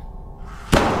bugs here.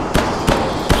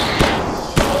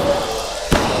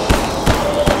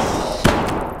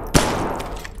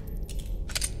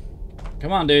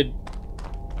 Come on, dude.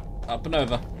 Up and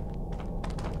over.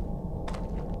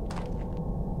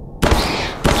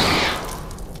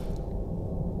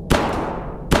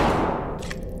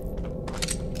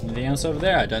 Anything else over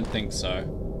there? I don't think so.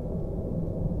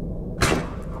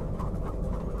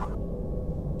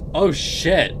 Oh,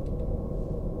 shit.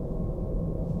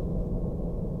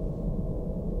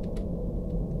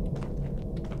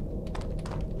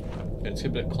 Let's get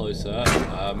a bit closer.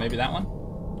 Maybe that one?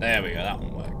 There we go, that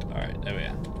one worked. Alright, there we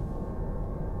are.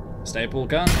 Staple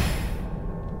gun.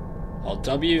 Hold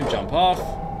W, jump off.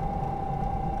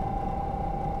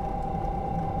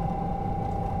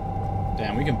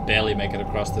 Damn, we can barely make it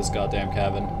across this goddamn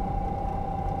cabin.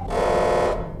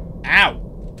 Ow!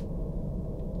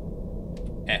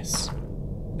 S.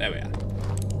 There we are.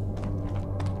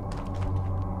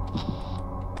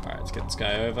 Alright, let's get this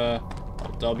guy over.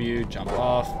 Hold W, jump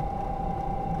off.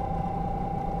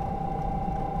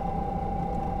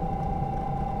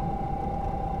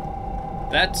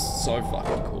 That's so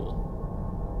fucking cool.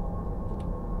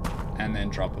 And then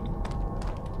drop him.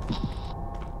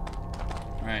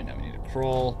 Alright, now we need to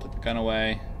crawl, put the gun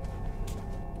away.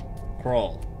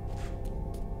 Crawl.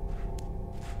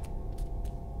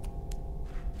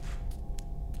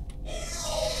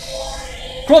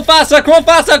 Crawl faster! Crawl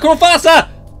faster! Crawl faster!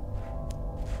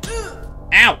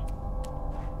 Ow!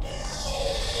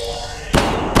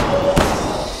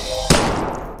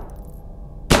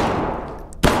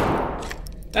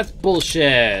 That's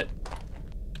bullshit.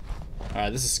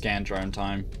 Alright, this is scan drone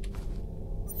time.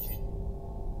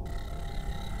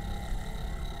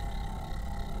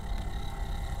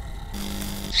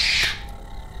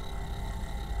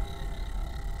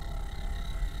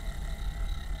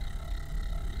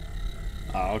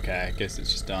 Oh, okay, I guess it's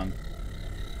just done.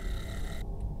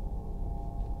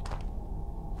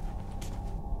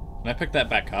 Can I pick that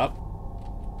back up?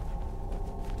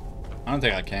 I don't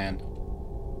think I can.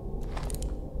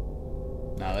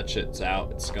 Nah, that shit's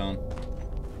out. It's gone.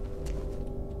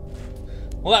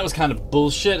 Well, that was kind of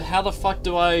bullshit. How the fuck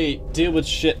do I deal with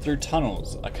shit through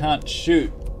tunnels? I can't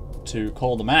shoot to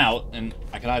call them out, and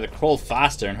I can either crawl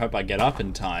faster and hope I get up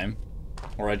in time,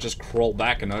 or I just crawl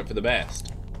back and hope for the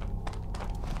best.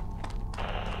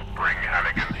 Bring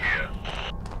Hannigan here.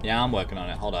 Yeah, I'm working on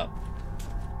it. Hold up.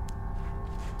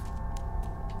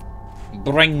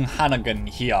 Bring Hannigan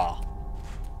here.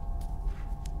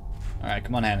 Alright,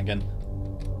 come on, Hannigan.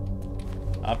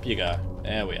 Up you go.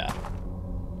 There we are.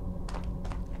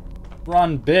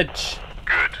 Run, bitch!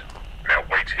 Good. Now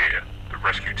wait here. The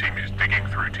rescue team is digging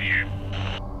through to you.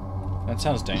 That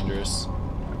sounds dangerous.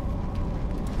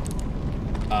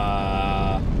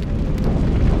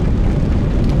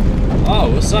 Oh,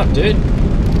 what's up, dude?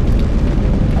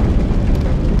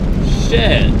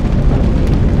 Shit!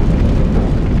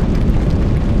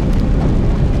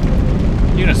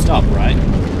 You're gonna stop, right?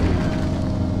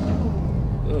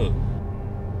 Ugh.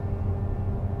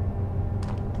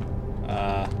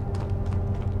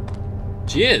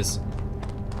 Cheers!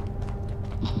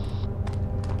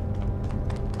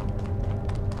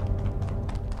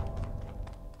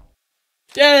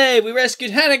 Yay! We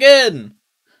rescued Hannigan!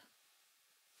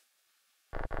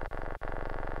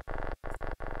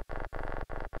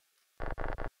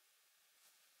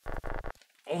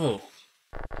 Oh.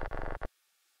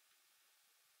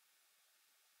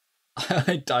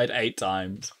 I died 8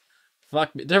 times.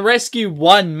 Fuck me. To rescue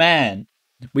 1 man,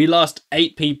 we lost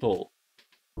 8 people.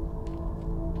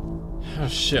 Oh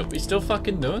shit, we still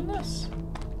fucking doing this?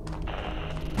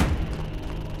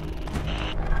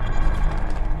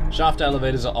 Shaft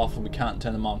elevators are off and we can't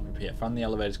turn them on from here. From the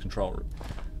elevator's control room.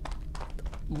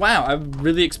 Wow, I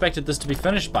really expected this to be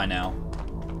finished by now.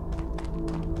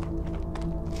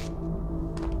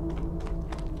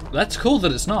 That's cool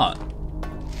that it's not.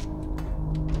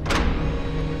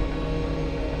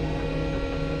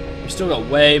 We've still got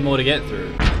way more to get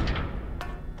through.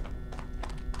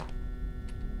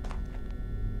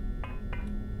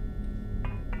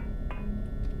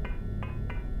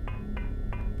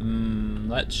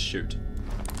 Let's shoot.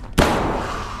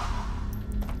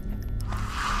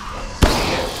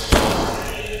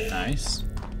 Nice.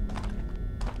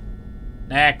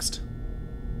 Next.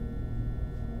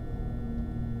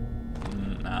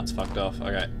 Nah, it's fucked off.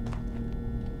 Okay.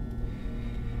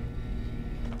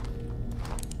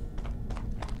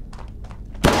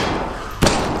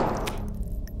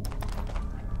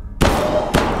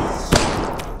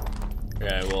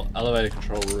 Okay, well, elevator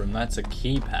control room, that's a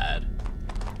keypad.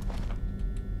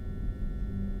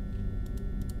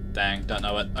 Dang, don't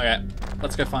know it. Okay,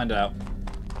 let's go find out.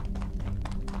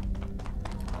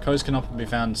 Codes can often be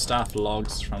found in staff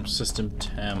logs from system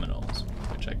terminals,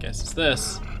 which I guess is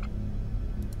this.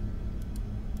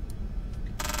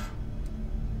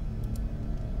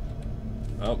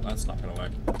 Oh, that's not gonna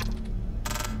work.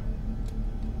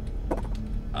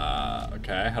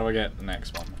 Okay, how do I get the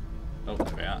next one? Oh,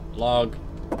 there we are. Log.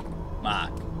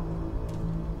 Mark.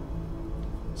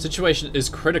 Situation is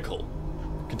critical.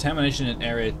 Contamination in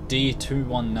area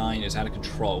D219 is out of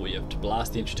control. We have to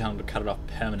blast the entry tunnel to cut it off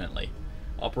permanently.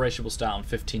 Operation will start on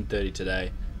 15:30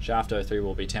 today. Shaft 03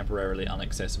 will be temporarily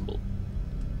inaccessible.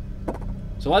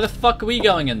 So why the fuck are we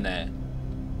going in there?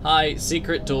 Hi,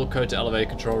 secret door code to elevator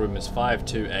control room is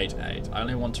 5288. I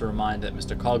only want to remind that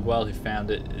Mr. Cogwell, who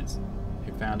found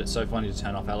it so funny to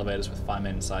turn off elevators with 5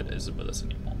 men inside, isn't with us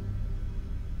anymore.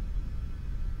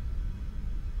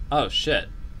 Oh shit.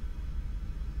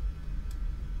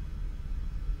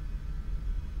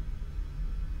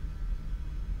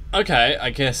 Okay,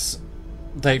 I guess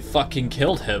they fucking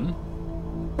killed him.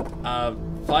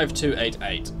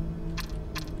 5288.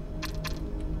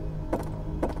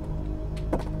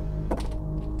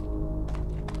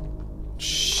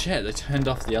 Shit, they turned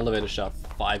off the elevator shaft.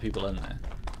 5 people in there.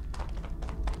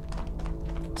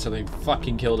 So they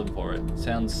fucking killed him for it.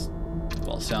 Sounds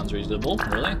reasonable,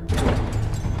 really.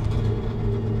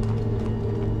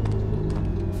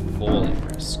 Falling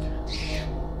risk.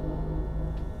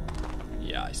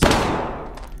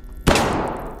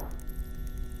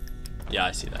 Yeah,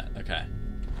 I see that. Okay.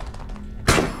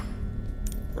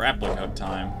 Grappling hook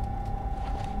time.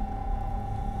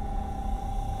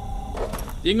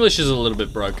 The English is a little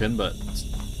bit broken, but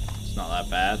it's not that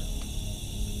bad.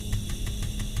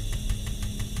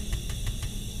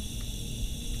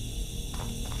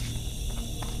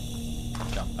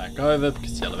 Jump back over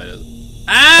because the elevator's...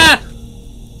 Ah!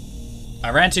 I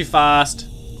ran too fast.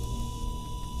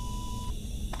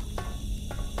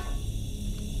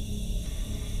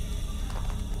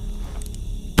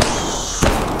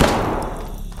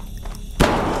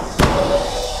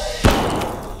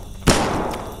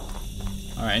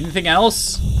 Alright, anything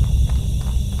else?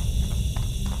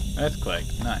 Earthquake,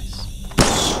 nice.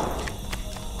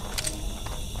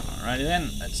 Alrighty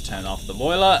then, let's turn off the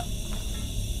boiler.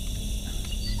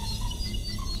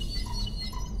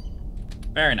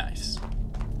 Very nice.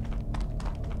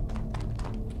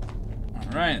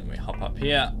 Alright, we hop up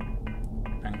here.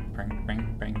 Bang, bang,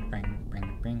 bang, bang, bang,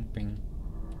 bang, bang, bang.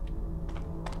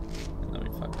 And then we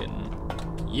fucking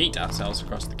yeet ourselves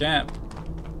across the gap.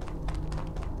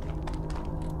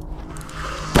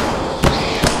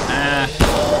 Ah.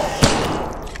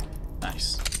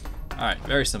 Nice. Alright,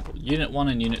 very simple. Unit 1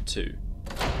 and Unit 2.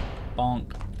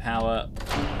 Bonk, power,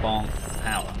 bonk,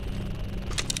 power.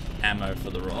 Ammo for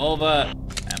the revolver.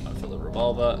 Ammo for the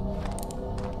revolver.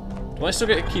 Do I still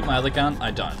get to keep my other gun?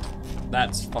 I don't.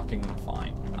 That's fucking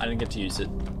fine. I didn't get to use it.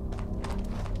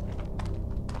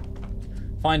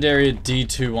 Find area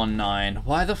D219.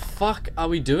 Why the fuck are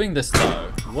we doing this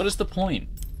though? What is the point?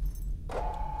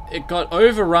 It got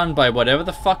overrun by whatever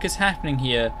the fuck is happening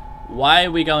here. Why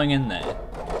are we going in there?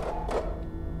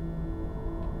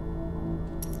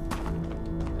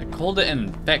 They called it an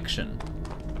infection.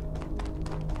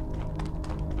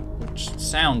 Which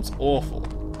sounds awful.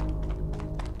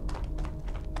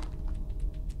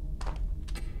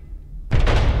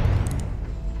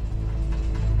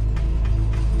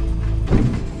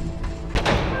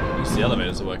 At least the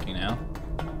elevators are working now.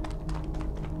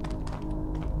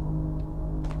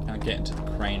 Can't get into the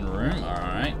crane room,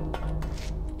 alright.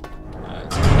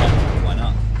 Why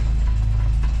not?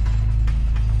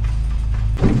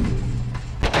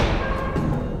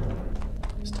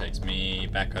 This takes me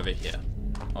back over here.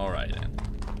 Alright then.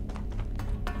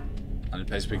 Only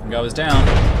place we can go is down.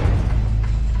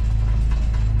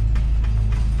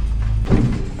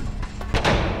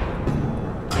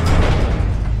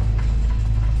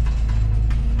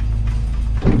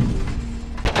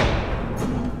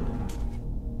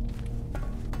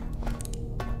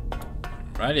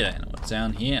 Alrighty then, what's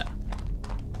down here?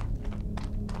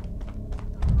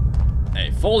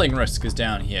 A falling risk is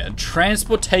down here.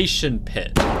 Transportation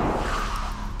pit.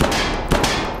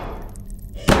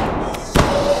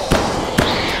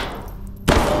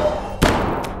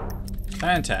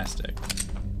 Fantastic.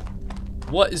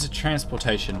 What is a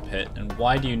transportation pit and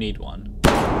why do you need one?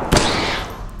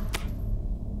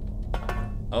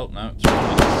 Oh, no. It's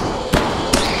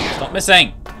right. Stop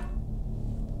missing!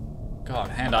 God,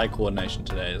 hand-eye coordination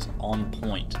today is on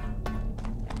point.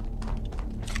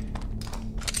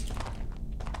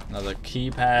 Another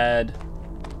keypad.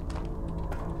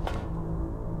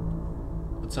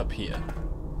 What's up here?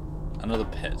 Another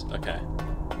pit, okay.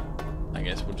 I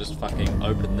guess we'll just fucking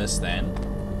open this then.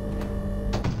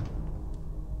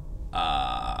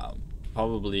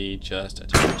 Probably just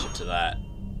attach it to that.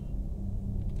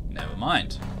 Never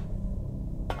mind.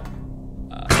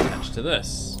 Attach to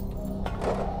this.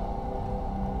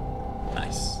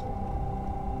 Nice.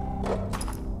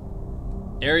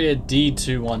 Area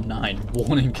D219,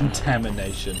 warning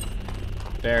contamination.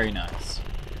 Very nice.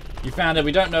 You found it.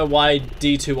 We don't know why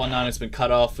D219 has been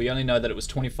cut off. We only know that it was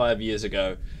 25 years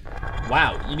ago.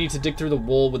 Wow, you need to dig through the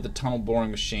wall with the tunnel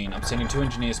boring machine. I'm sending 2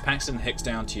 engineers, Paxton and Hicks,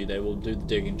 down to you. They will do the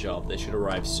digging job. They should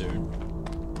arrive soon.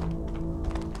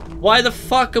 Why the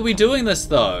fuck are we doing this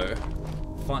though?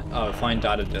 Find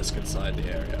data disk inside the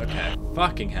area. Okay,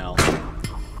 fucking hell.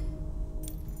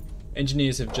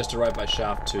 Engineers have just arrived by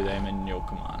shaft 2. They am in your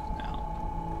command now.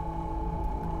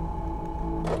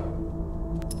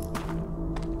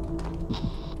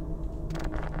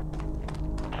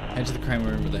 Head to the crane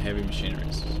room with the heavy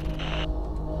machineries.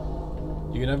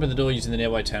 You can open the door using the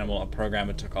nearby terminal. A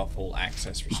programmer took off all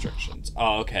access restrictions.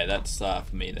 Oh, okay, that's for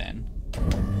me then.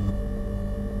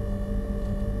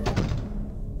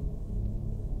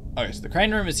 Okay, so the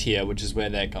crane room is here, which is where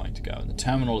they're going to go. And the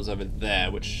terminal is over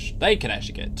there, which they can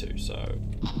actually get to. So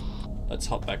let's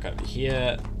hop back over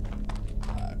here.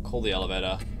 Call the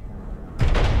elevator.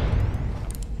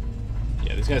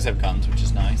 Yeah, these guys have guns, which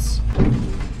is nice.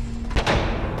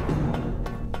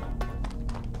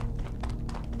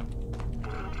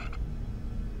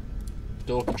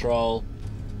 Door control.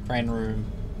 Crane room.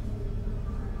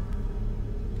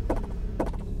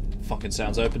 Fucking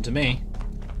sounds open to me.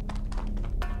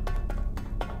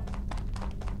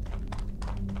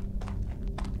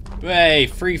 Hey,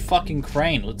 free fucking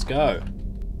crane, let's go.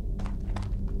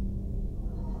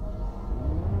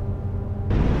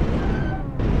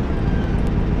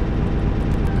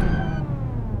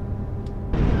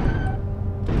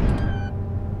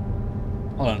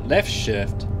 Hold on, left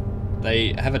shift.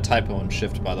 They have a typo on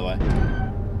shift, by the way.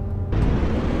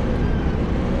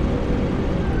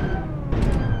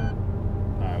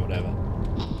 Alright, whatever.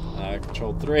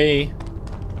 Control 3.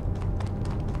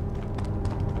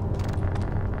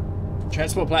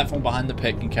 Transport platform behind the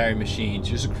pit can carry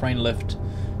machines. Use a crane lift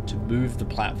to move the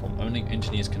platform. Only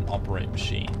engineers can operate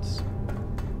machines.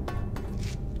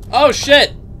 Oh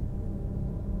shit!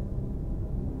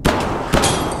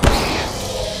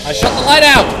 I shut the light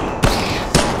out!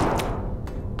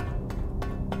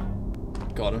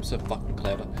 God, I'm so fucking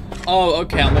clever. Oh,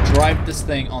 okay, I'm gonna drive this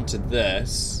thing onto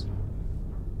this.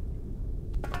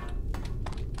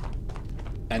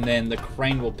 And then the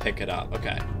crane will pick it up.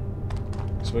 Okay.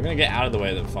 So we're gonna get out of the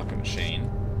way of the fucking machine.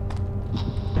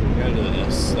 Go to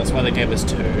this. That's why they gave us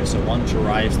 2. So 1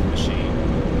 drives the machine.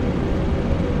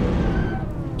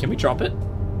 Can we drop it?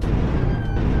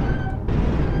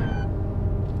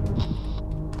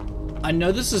 I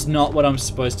know this is not what I'm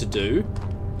supposed to do,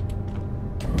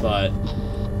 but...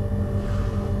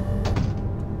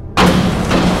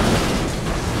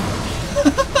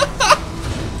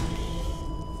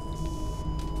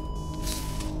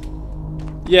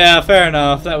 Yeah, fair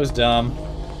enough. That was dumb.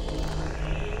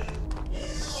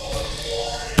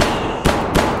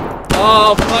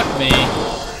 Oh, fuck me.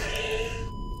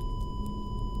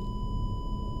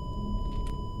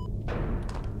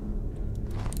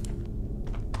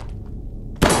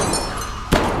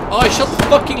 Oh, I shut the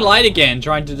fucking light again,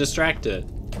 trying to distract it.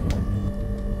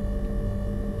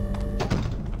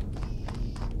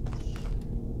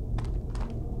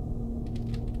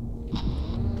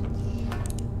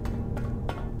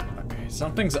 Okay,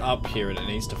 something's up here and it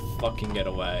needs to fucking get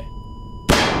away.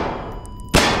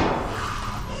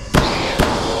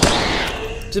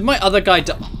 Did my other guy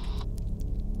die?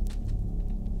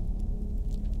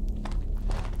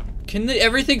 Can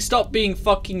everything stop being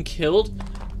fucking killed?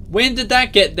 When did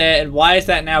that get there and why is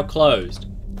that now closed?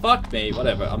 Fuck me,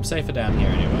 whatever. I'm safer down here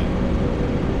anyway.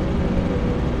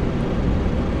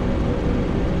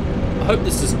 I hope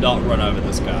this does not run over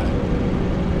this guy.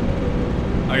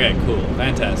 Okay, cool.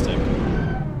 Fantastic.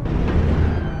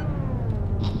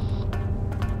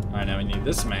 Alright, now we need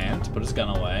this man to put his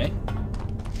gun away.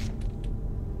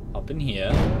 Up in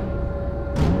here.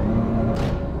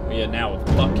 We are now a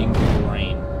fucking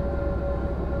crane.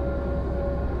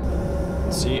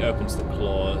 C opens the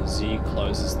claw, Z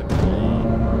closes the claw.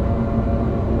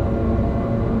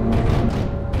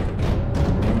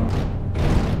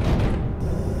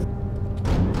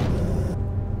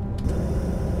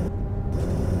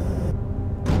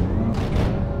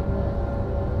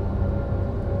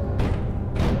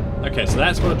 Okay, so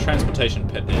that's what a transportation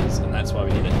pit is, and that's why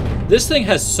we need it. This thing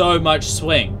has so much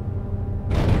swing.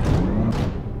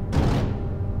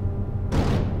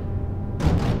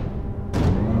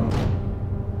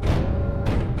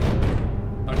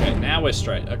 Now we're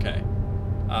straight, okay.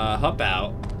 Hop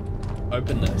out.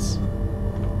 Open this.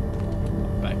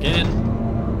 Hop back in.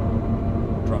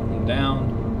 Drop them down.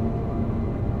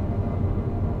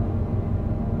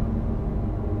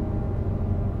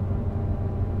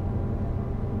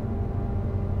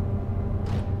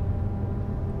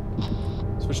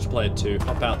 Switch to player 2.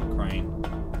 Hop out the crane.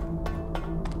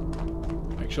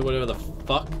 Make sure whatever the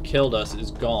fuck killed us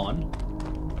is gone.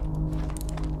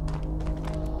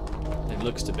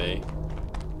 Looks to be.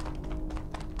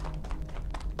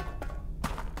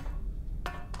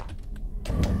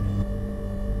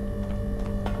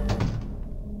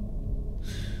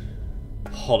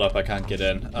 Hold up, I can't get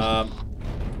in. No,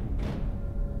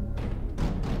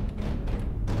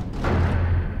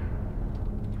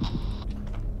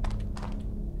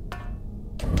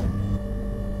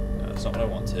 that's not what I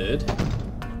wanted.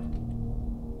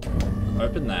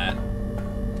 Open that.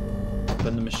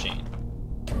 Open the machine.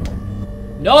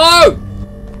 No!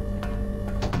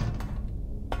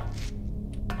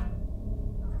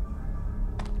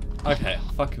 Okay,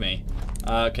 fuck me.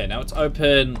 Okay, now it's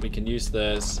open. We can use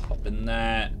this. Hop in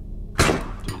that.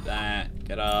 Do that.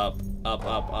 Get up. Up,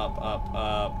 up, up, up,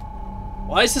 up.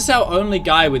 Why is this our only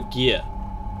guy with gear?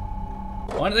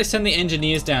 Why don't they send the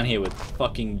engineers down here with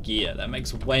fucking gear? That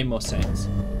makes way more sense.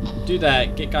 Do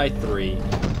that. Get guy 3.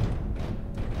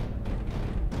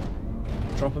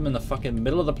 Drop him in the fucking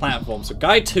middle of the platform so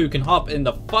guy 2 can hop in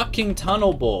the fucking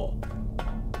tunnel bore.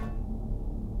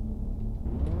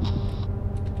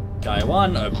 Guy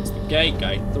 1 opens the gate.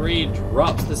 Guy 3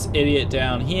 drops this idiot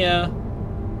down here.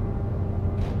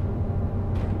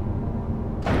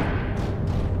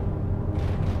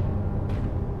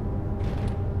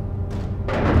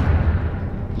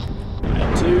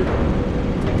 Guy 2.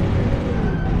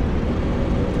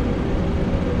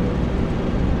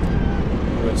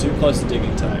 We're too close to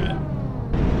digging target.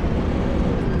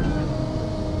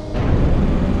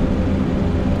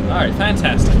 Alright,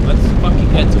 fantastic. Let's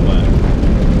fucking get to work.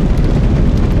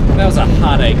 That was a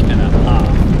heartache and a half.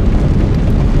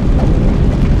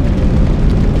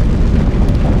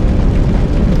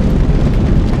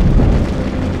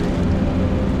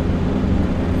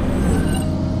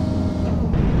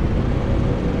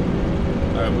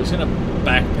 Alright, we're just gonna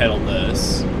backpedal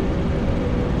this.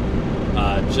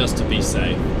 Just to be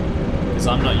safe. Because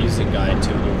I'm not using guy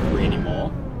 2 or 3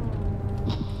 anymore.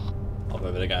 Hop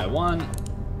over to guy 1.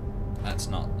 That's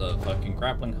not the fucking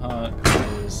grappling hook.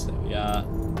 There we are.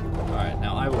 Alright,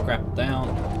 now I will grapple down.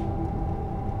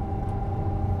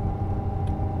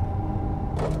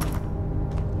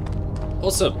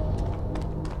 Awesome.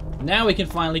 Now we can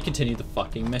finally continue the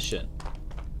fucking mission.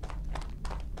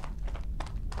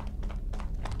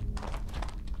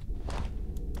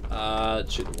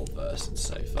 Shoot the wall first, it's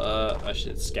safer. I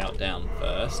should scout down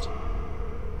first.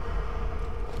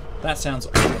 That sounds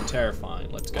awful and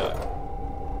terrifying. Let's go.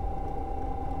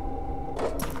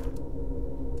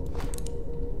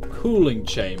 Cooling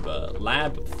chamber,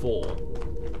 lab 4.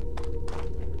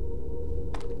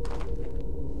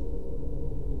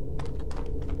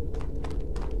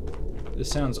 This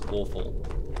sounds awful.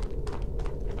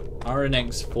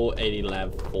 RNX 480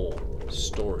 lab 4.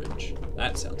 Storage.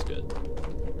 That sounds good.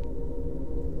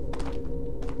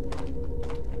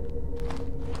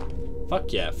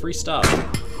 Fuck yeah, free stuff.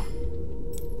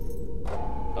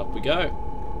 Up we go.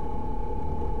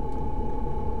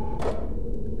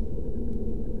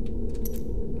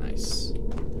 Nice.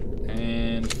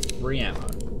 And free ammo.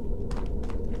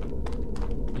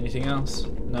 Anything else?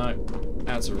 No.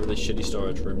 That's a really shitty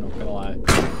storage room, not gonna lie.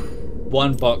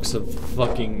 1 box of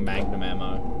fucking Magnum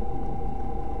ammo.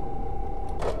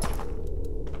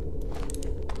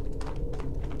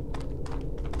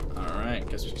 Alright,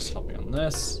 guess we're just hopping on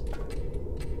this.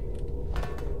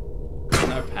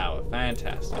 No power,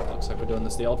 fantastic. Looks like we're doing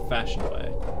this the old-fashioned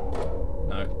way.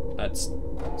 No, that's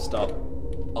stop.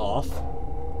 Off.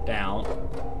 Down.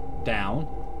 Down.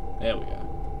 There we go.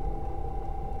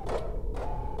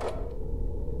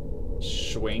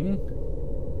 Swing.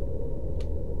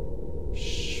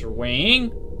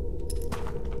 Swing.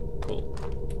 Cool.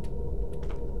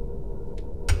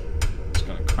 Just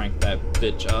gonna crank that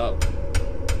bitch up.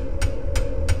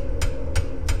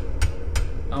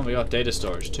 Oh, we got data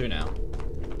storage too now.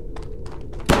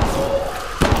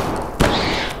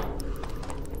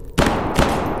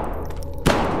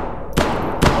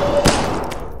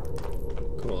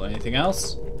 Cool, anything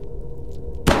else?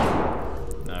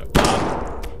 No.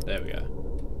 There we go.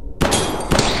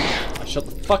 I shut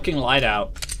the fucking light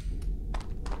out.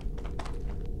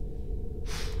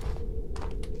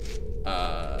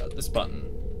 This button.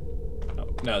 Oh,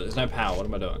 no, there's no power. What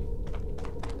am I doing?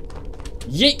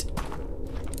 Yeet!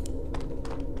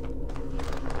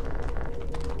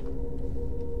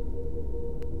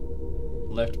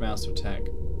 Left mouse to attack.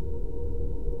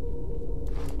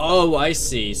 Oh, I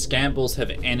see. Scambles have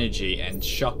energy and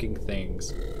shocking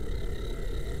things.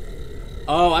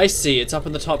 Oh, I see. It's up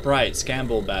in the top right.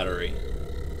 Scamble battery.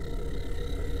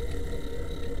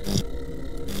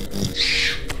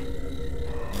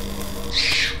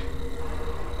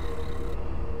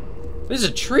 There's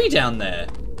a tree down there.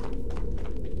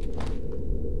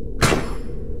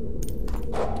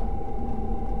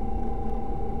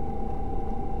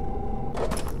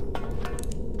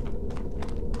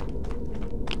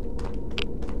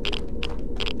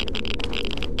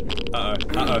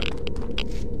 Uh-oh.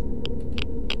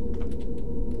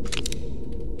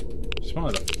 Just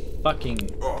wanted a fucking...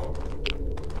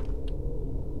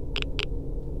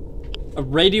 a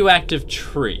radioactive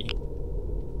tree.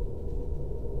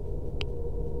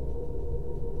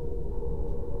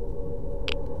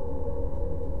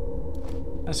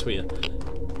 That's weird.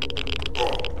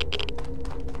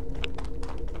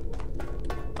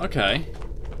 Okay.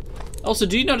 Also,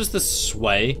 do you notice the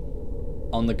sway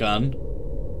on the gun?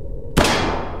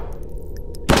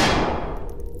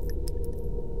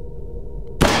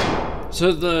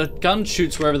 So the gun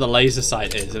shoots wherever the laser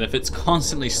sight is, and if it's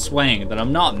constantly swaying, then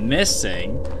I'm not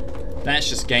missing. That's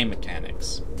just game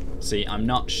mechanics. See, I'm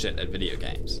not shit at video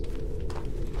games.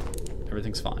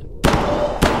 Everything's fine.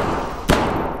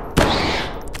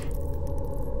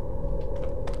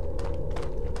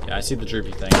 Yeah, I see the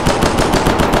droopy thing.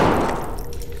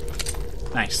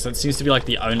 Nice. That seems to be like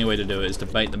the only way to do it, is to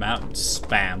bait them out and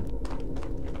spam.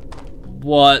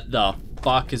 What the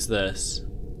fuck is this?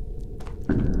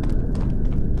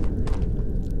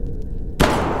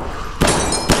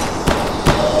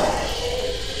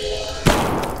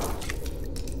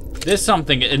 There's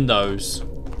something in those.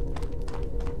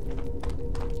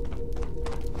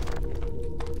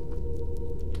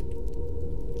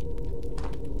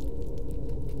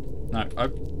 No, oh.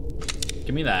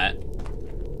 Give me that.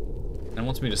 And it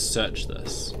wants me to search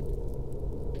this.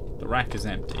 The rack is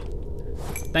empty.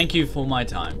 Thank you for my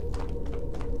time.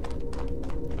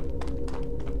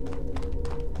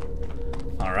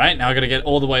 Alright, now I gotta get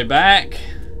all the way back.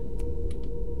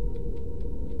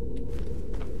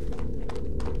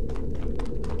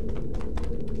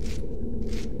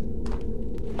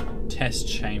 Test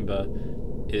chamber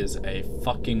is a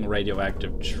fucking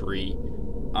radioactive tree.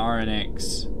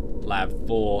 RNX Lab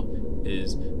 4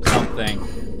 is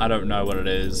something. I don't know what it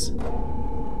is.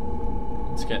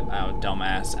 Let's get our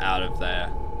dumbass out of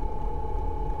there.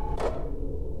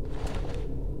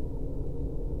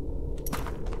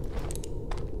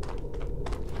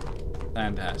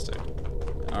 Fantastic.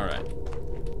 Alright.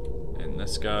 And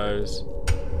this goes.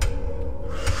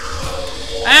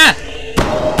 Ah!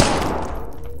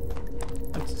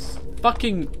 That's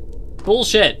fucking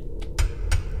bullshit.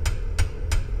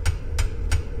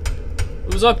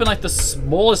 It was open like the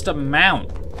smallest amount.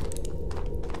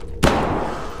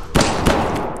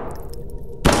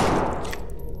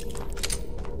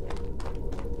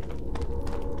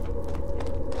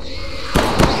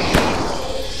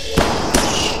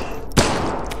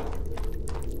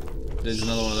 There's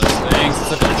another one of those things.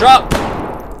 It's not gonna drop.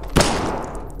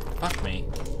 Fuck me.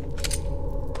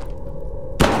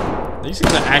 These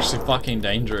things are actually fucking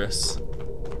dangerous,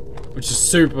 which is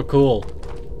super cool.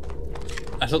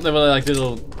 I thought they were like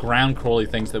little ground crawly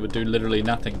things that would do literally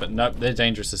nothing, but nope, they're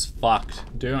dangerous as fuck.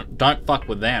 Don't fuck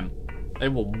with them. They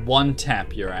will one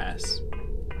tap your ass.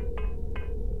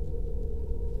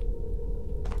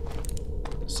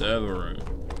 Server room.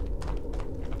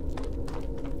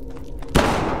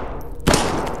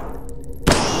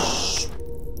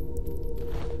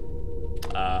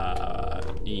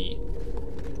 E.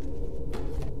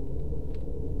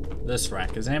 This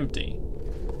rack is empty.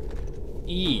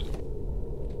 E.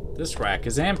 This rack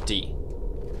is empty.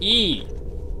 E.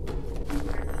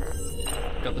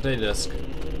 Got the data disk.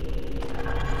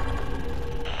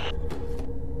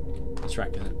 This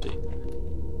rack is empty.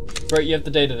 Great, you have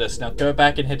the data disk. Now go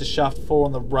back and head to shaft 4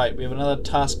 on the right. We have another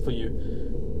task for you.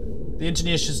 The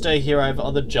engineers should stay here. I have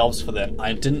other jobs for them.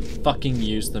 I didn't fucking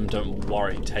use them. Don't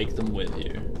worry. Take them with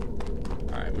you.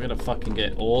 Alright, we're gonna fucking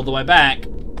get all the way back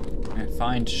and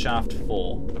find shaft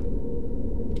 4.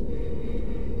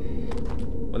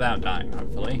 Without dying,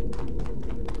 hopefully.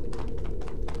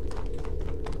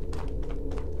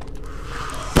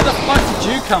 Where the fuck did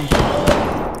you come from?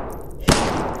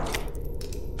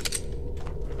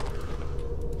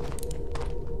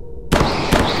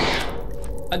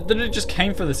 I literally just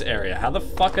came for this area. How the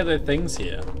fuck are there things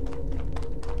here?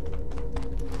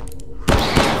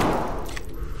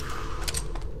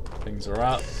 Things are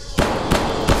up.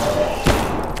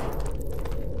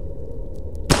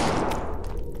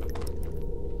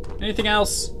 Anything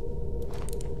else?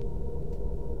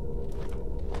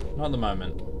 Not at the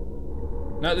moment.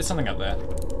 No, there's something up there.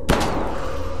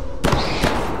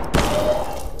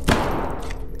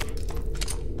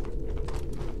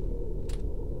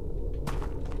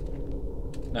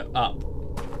 No, up.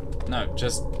 No,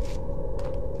 just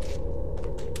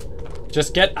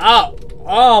get up!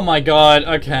 Oh my god,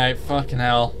 okay, fucking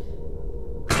hell.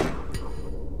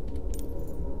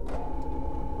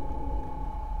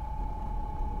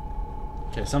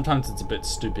 Okay, sometimes it's a bit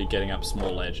stupid getting up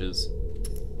small ledges.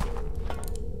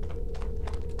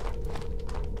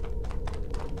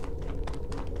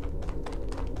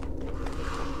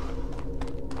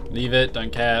 Leave it,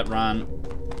 don't care, run.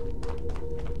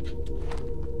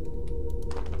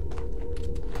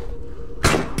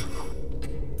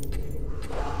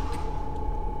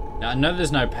 Now, I know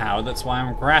there's no power, that's why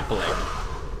I'm grappling.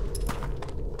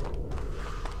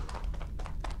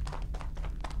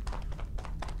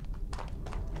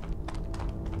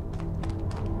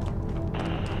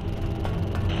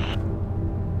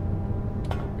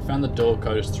 We found the door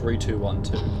code is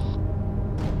 3212.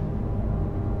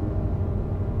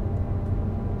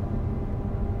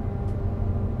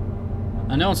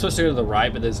 I know I'm supposed to go to the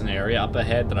right, but there's an area up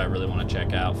ahead that I really want to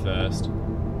check out first.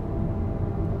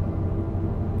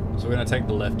 So we're gonna take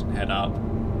the left and head up.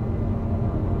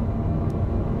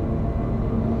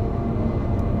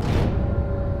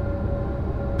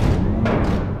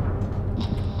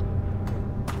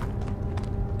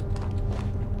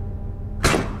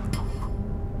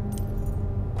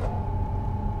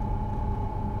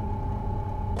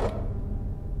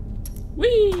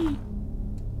 Whee!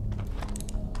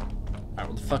 Alright,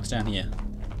 what the fuck's down here?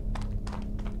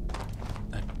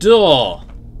 A door!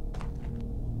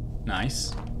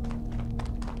 Nice.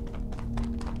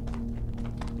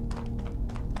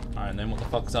 Alright, and then what the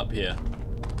fuck's up here?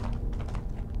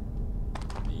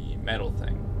 The metal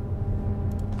thing.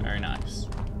 Very nice.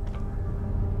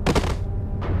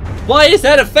 Why is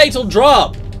that a fatal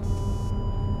drop?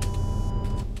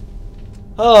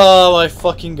 Oh my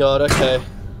fucking god, okay.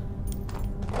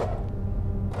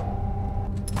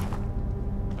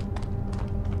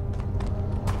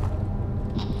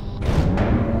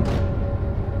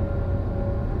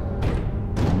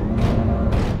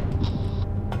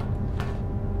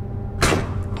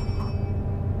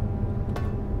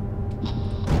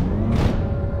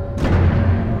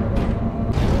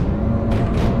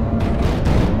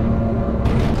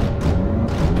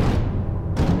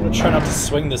 Try not to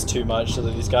swing this too much so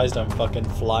that these guys don't fucking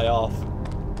fly off.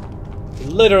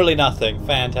 Literally nothing.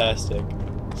 Fantastic.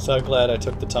 So glad I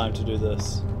took the time to do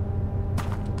this.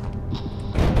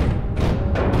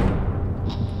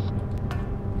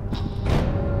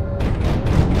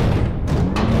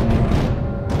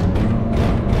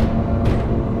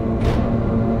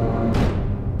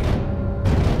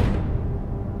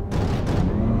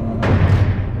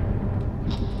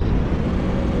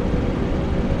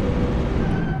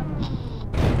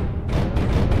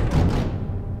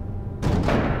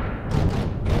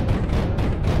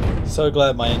 So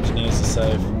glad my engineers are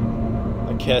safe.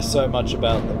 I care so much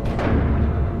about them.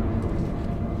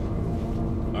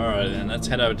 Alright then, let's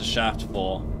head over to shaft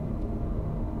 4.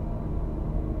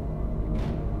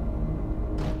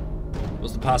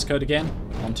 What's the passcode again?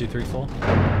 1234.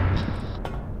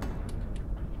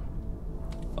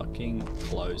 Fucking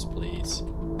close, please.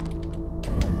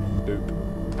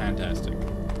 Boop. Fantastic.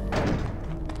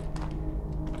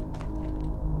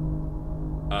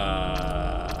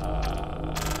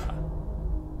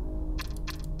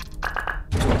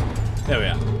 There we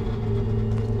are.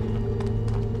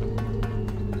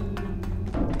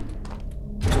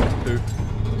 Boop.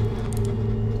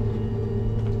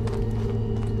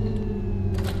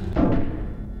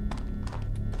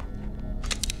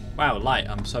 Wow, light.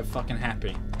 I'm so fucking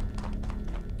happy.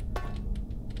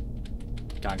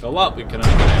 Can't go up, we can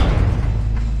only go down.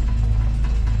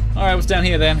 Alright, what's down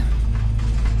here then?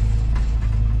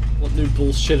 What new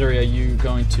bullshittery are you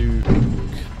going to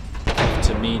give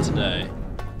to me today?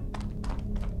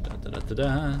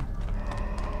 Da-da-da-da-da.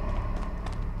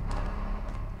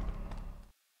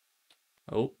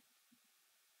 Oh.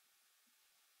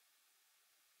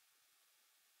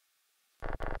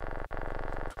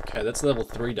 Okay, that's level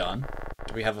 3 done.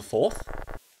 Do we have a 4th?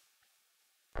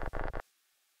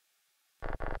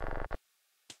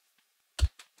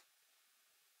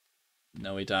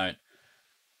 No, we don't.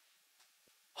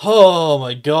 Oh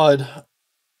my god.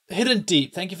 Hidden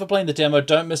Deep, thank you for playing the demo.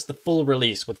 Don't miss the full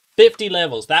release with 50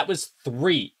 levels. That was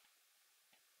 3.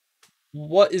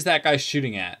 What is that guy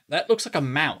shooting at? That looks like a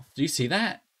mouth. Do you see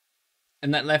that?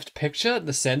 In that left picture,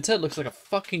 the center, it looks like a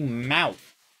fucking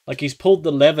mouth. Like he's pulled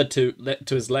the lever to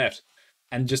his left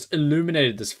and just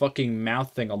illuminated this fucking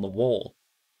mouth thing on the wall.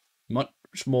 Much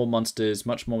more monsters,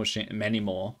 much more machine, many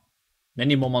more.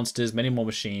 Many more monsters, many more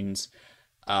machines.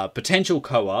 Potential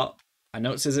co-op. I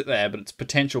know it says it there, but it's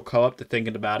potential co-op to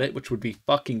thinking about it, which would be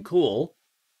fucking cool.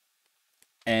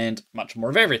 And much more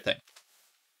of everything.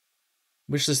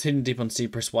 Wishlist Hidden Deep on C,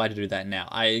 press Y to do that now.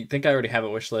 I think I already have a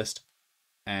wishlist.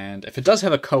 And if it does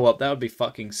have a co-op, that would be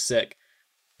fucking sick.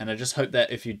 And I just hope that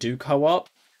if you do co-op,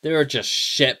 there are just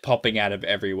shit popping out of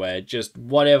everywhere. Just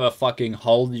whatever fucking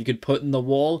hole you could put in the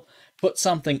wall, put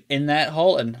something in that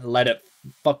hole and let it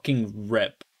fucking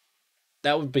rip.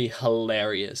 That would be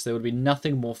hilarious. There would be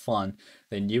nothing more fun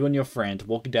than you and your friend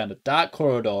walking down a dark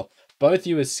corridor, both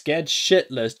you are scared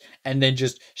shitless, and then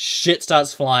just shit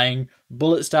starts flying,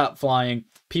 bullets start flying,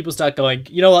 people start going,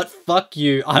 you know what, fuck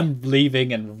you, I'm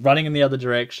leaving, and running in the other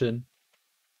direction.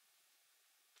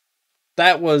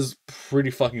 That was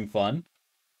pretty fucking fun.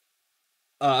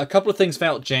 A couple of things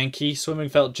felt janky. Swimming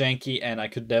felt janky, and I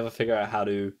could never figure out how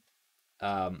to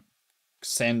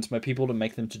send my people to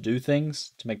make them to do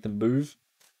things, to make them move.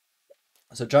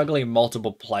 So juggling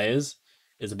multiple players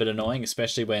is a bit annoying,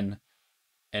 especially when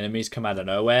enemies come out of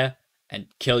nowhere and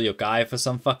kill your guy for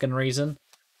some fucking reason.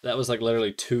 That was like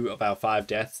literally 2 of our 5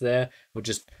 deaths there, were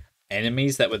just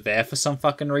enemies that were there for some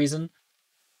fucking reason.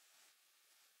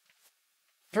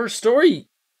 For a story,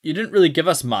 you didn't really give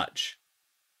us much.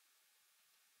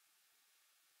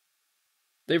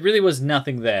 There really was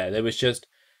nothing there. There was just,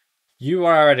 you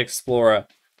are an explorer.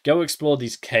 Go explore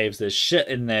these caves. There's shit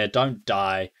in there. Don't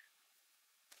die.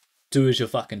 Do as you're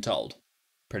fucking told.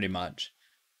 Pretty much.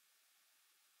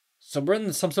 So we're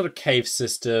in some sort of cave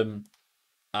system.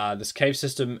 This cave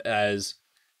system has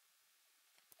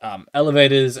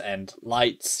elevators and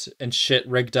lights and shit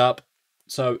rigged up.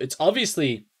 So it's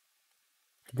obviously,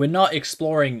 we're not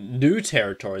exploring new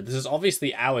territory. This is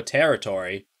obviously our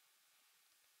territory.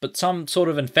 But some sort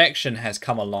of infection has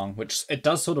come along, which it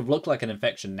does sort of look like an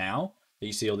infection now. That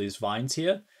you see all these vines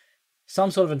here. Some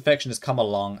sort of infection has come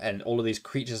along, and all of these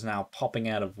creatures are now popping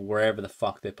out of wherever the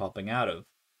fuck they're popping out of.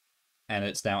 And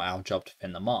it's now our job to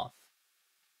fend them off.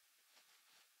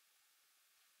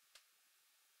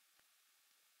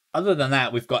 Other than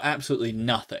that, we've got absolutely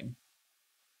nothing.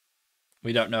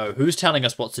 We don't know who's telling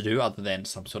us what to do other than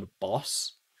some sort of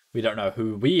boss. We don't know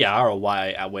who we are or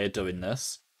why we're doing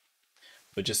this.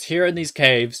 We're just here in these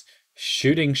caves,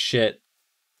 shooting shit,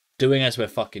 doing as we're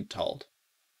fucking told.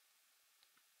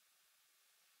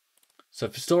 So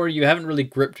for story, you haven't really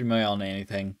gripped me on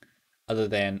anything other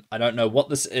than I don't know what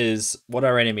this is, what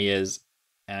our enemy is,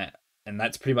 and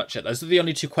that's pretty much it. Those are the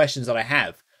only two questions that I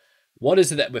have. What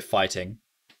is it that we're fighting?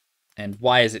 And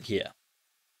why is it here?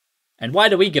 And why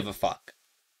do we give a fuck?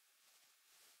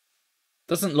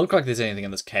 Doesn't look like there's anything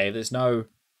in this cave. There's no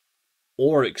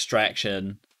ore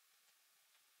extraction.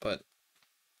 But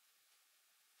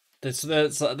these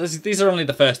are only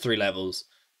the first 3 levels.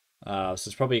 So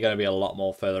it's probably going to be a lot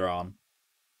more further on.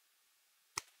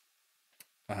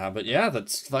 But yeah,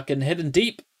 that's fucking hidden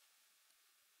deep.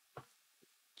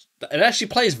 It actually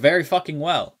plays very fucking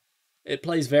well. It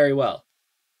plays very well.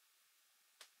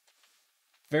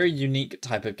 Very unique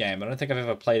type of game. I don't think I've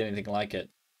ever played anything like it.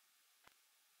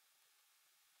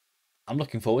 I'm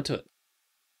looking forward to it.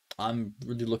 I'm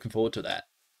really looking forward to that.